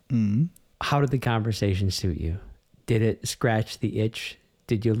Jacob, how did the conversation suit you? Did it scratch the itch?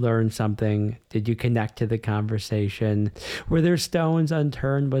 Did you learn something? Did you connect to the conversation? Were there stones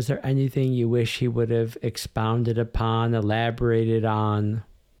unturned? Was there anything you wish he would have expounded upon, elaborated on?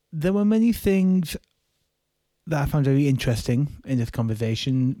 There were many things that I found very interesting in this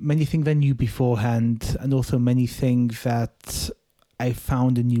conversation. Many things I knew beforehand, and also many things that I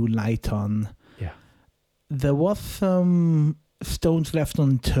found a new light on. Yeah. There was some stones left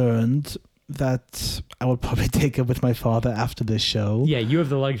unturned that I will probably take up with my father after this show. Yeah, you have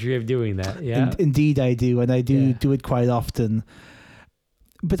the luxury of doing that. Yeah. Indeed I do, and I do it quite often.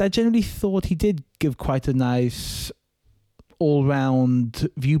 But I generally thought he did give quite a nice all-round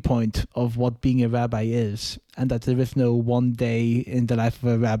viewpoint of what being a rabbi is, and that there is no one day in the life of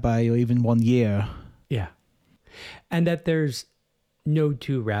a rabbi or even 1 year. Yeah. And that there's no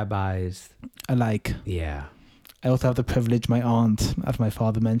two rabbis alike. Yeah. I also have the privilege, my aunt, as my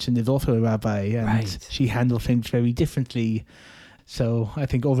father mentioned, is also a rabbi, and she handles things very differently. So I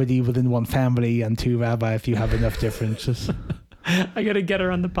think already within one family and two rabbis, you have enough differences. I got to get her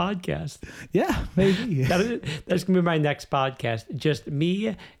on the podcast. Yeah, maybe. That's going to be my next podcast. Just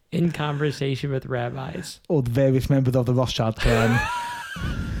me in conversation with rabbis. Or the various members of the Rothschild clan.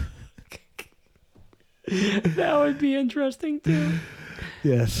 That would be interesting too.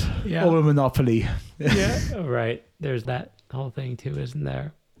 Yes. Yeah. Or a monopoly. Yeah. Oh, right. There's that whole thing too, isn't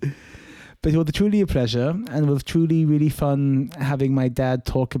there? But it was truly a pleasure, and it was truly really fun having my dad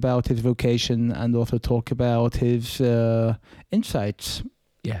talk about his vocation and also talk about his insights.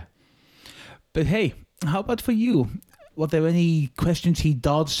 Yeah. But hey, how about for you? Were there any questions he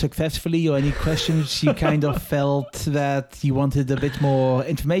dodged successfully, or any questions you kind of felt that you wanted a bit more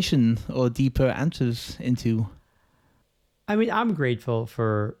information or deeper answers into? I mean, I'm grateful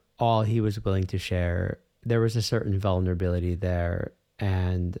for all he was willing to share. There was a certain vulnerability there,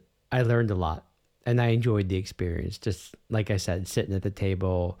 and I learned a lot, and I enjoyed the experience. Just like I said, sitting at the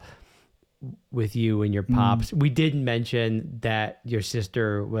table with you and your pops. We didn't mention that your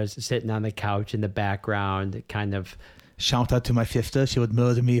sister was sitting on the couch in the background, kind of. Shout out to my sister. She would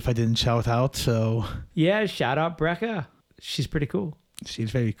murder me if I didn't shout out. So yeah, shout out Brecca. She's pretty cool. She's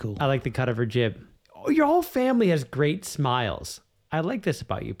very cool. I like the cut of her jib. Oh, your whole family has great smiles. I like this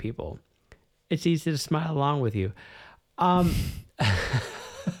about you people. It's easy to smile along with you. I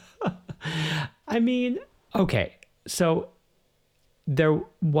mean, okay, so there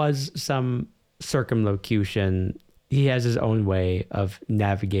was some circumlocution. He has his own way of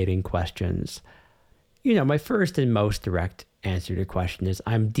navigating questions. You know, my first and most direct answer to the question is,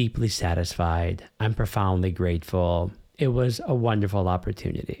 I'm deeply satisfied. I'm profoundly grateful. It was a wonderful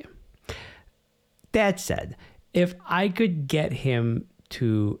opportunity. That said, if I could get him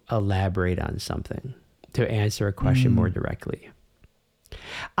to elaborate on something, to answer a question more directly,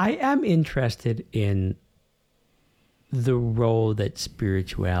 I am interested in the role that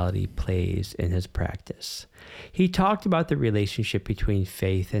spirituality plays in his practice. He talked about the relationship between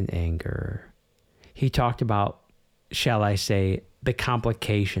faith and anger. He talked about, shall I say, the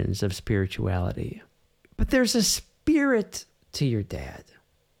complications of spirituality. But there's a spirit to your dad.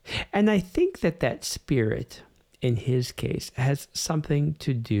 And I think that that spirit, in his case, has something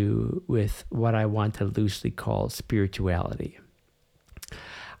to do with what I want to loosely call spirituality.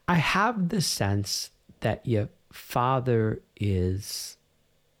 I have the sense that your father is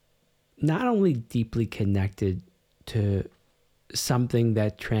not only deeply connected to something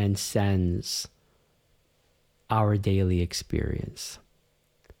that transcends our daily experience,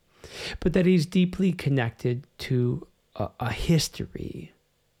 but that he's deeply connected to a history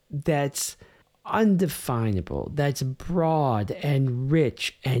that's undefinable, that's broad and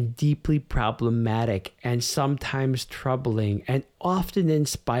rich and deeply problematic and sometimes troubling and often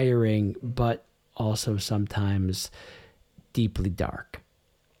inspiring, but also sometimes deeply dark.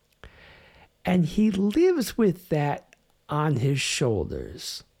 And he lives with that on his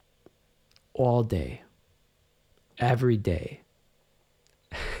shoulders all day, every day.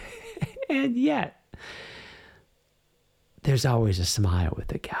 And yet, there's always a smile with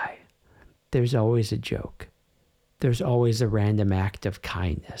the guy. There's always a joke. There's always a random act of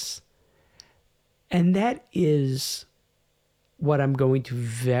kindness. And that is what I'm going to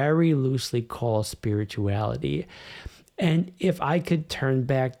very loosely call spirituality. And if I could turn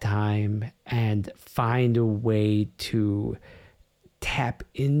back time and find a way to tap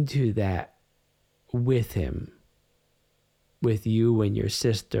into that with him, with you and your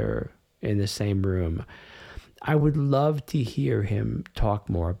sister in the same room, I would love to hear him talk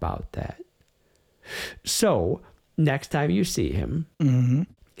more about that. So next time you see him,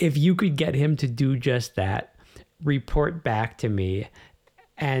 if you could get him to do just that, report back to me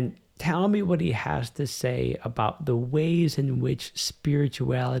and tell me what he has to say about the ways in which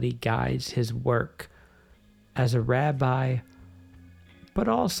spirituality guides his work as a rabbi, but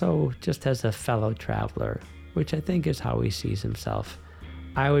also just as a fellow traveler, which I think is how he sees himself.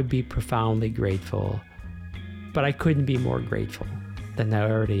 I would be profoundly grateful, but I couldn't be more grateful than I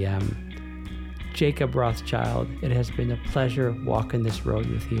already am. Jacob Rothschild, it has been a pleasure walking this road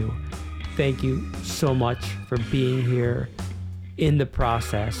with you. Thank you so much for being here in the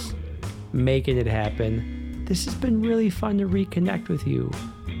process, making it happen. This has been really fun to reconnect with you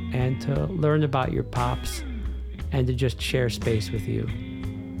and to learn about your pops and to just share space with you.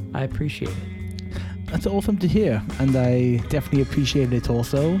 I appreciate it. That's awesome to hear, and I definitely appreciate it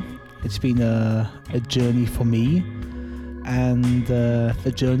also. It's been a journey for me, and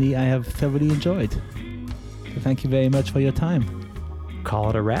the journey I have thoroughly enjoyed. So thank you very much for your time. Call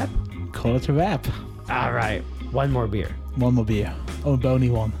it a wrap? Call it a wrap. All right. One more beer. One more beer. Oh, a bony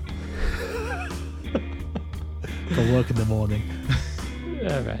one. For work in the morning.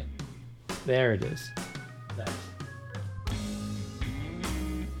 All right. There it is. Nice.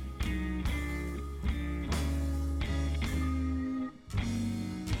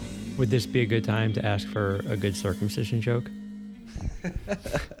 Would this be a good time to ask for a good circumcision joke?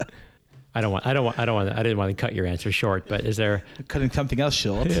 I didn't want to cut your answer short, but is there Cutting something else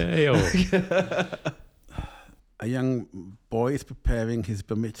short. A young boy is preparing his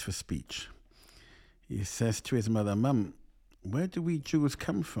bar mitzvah speech. He says to his mother, "Mum, where do we Jews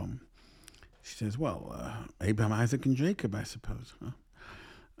come from?" She says, "Well, Abraham, Isaac, and Jacob, I suppose." Huh?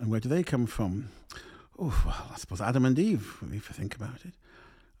 "And where do they come from?" "Oh, well, I suppose Adam and Eve, if you think about it."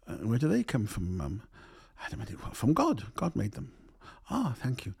 "And where do they come from, Mum?" "Adam and Eve, well, from God. God made them." "Ah,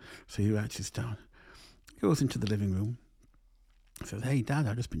 thank you." So he writes this down. He goes into the living room. Says, "Hey, Dad,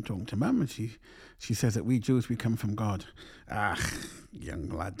 I've just been talking to Mum, and she says that we Jews, we come from God." "Ah, young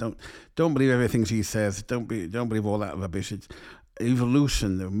lad, don't believe everything she says. Don't believe all that rubbish. It's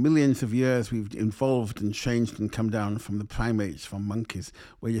evolution. There are millions of years we've evolved and changed and come down from the primates, from monkeys.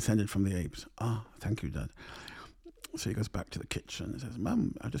 We're descended from the apes." "Ah, thank you, Dad." So he goes back to the kitchen and says,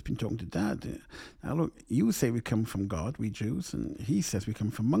 "Mum, I've just been talking to Dad. Now look, you say we come from God, we Jews, and he says we come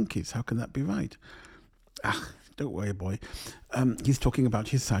from monkeys. How can that be right?" "Ah, don't worry, boy. He's talking about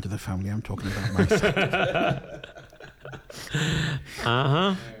his side of the family. I'm talking about my side."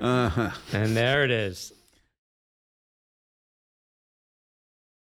 And there it is.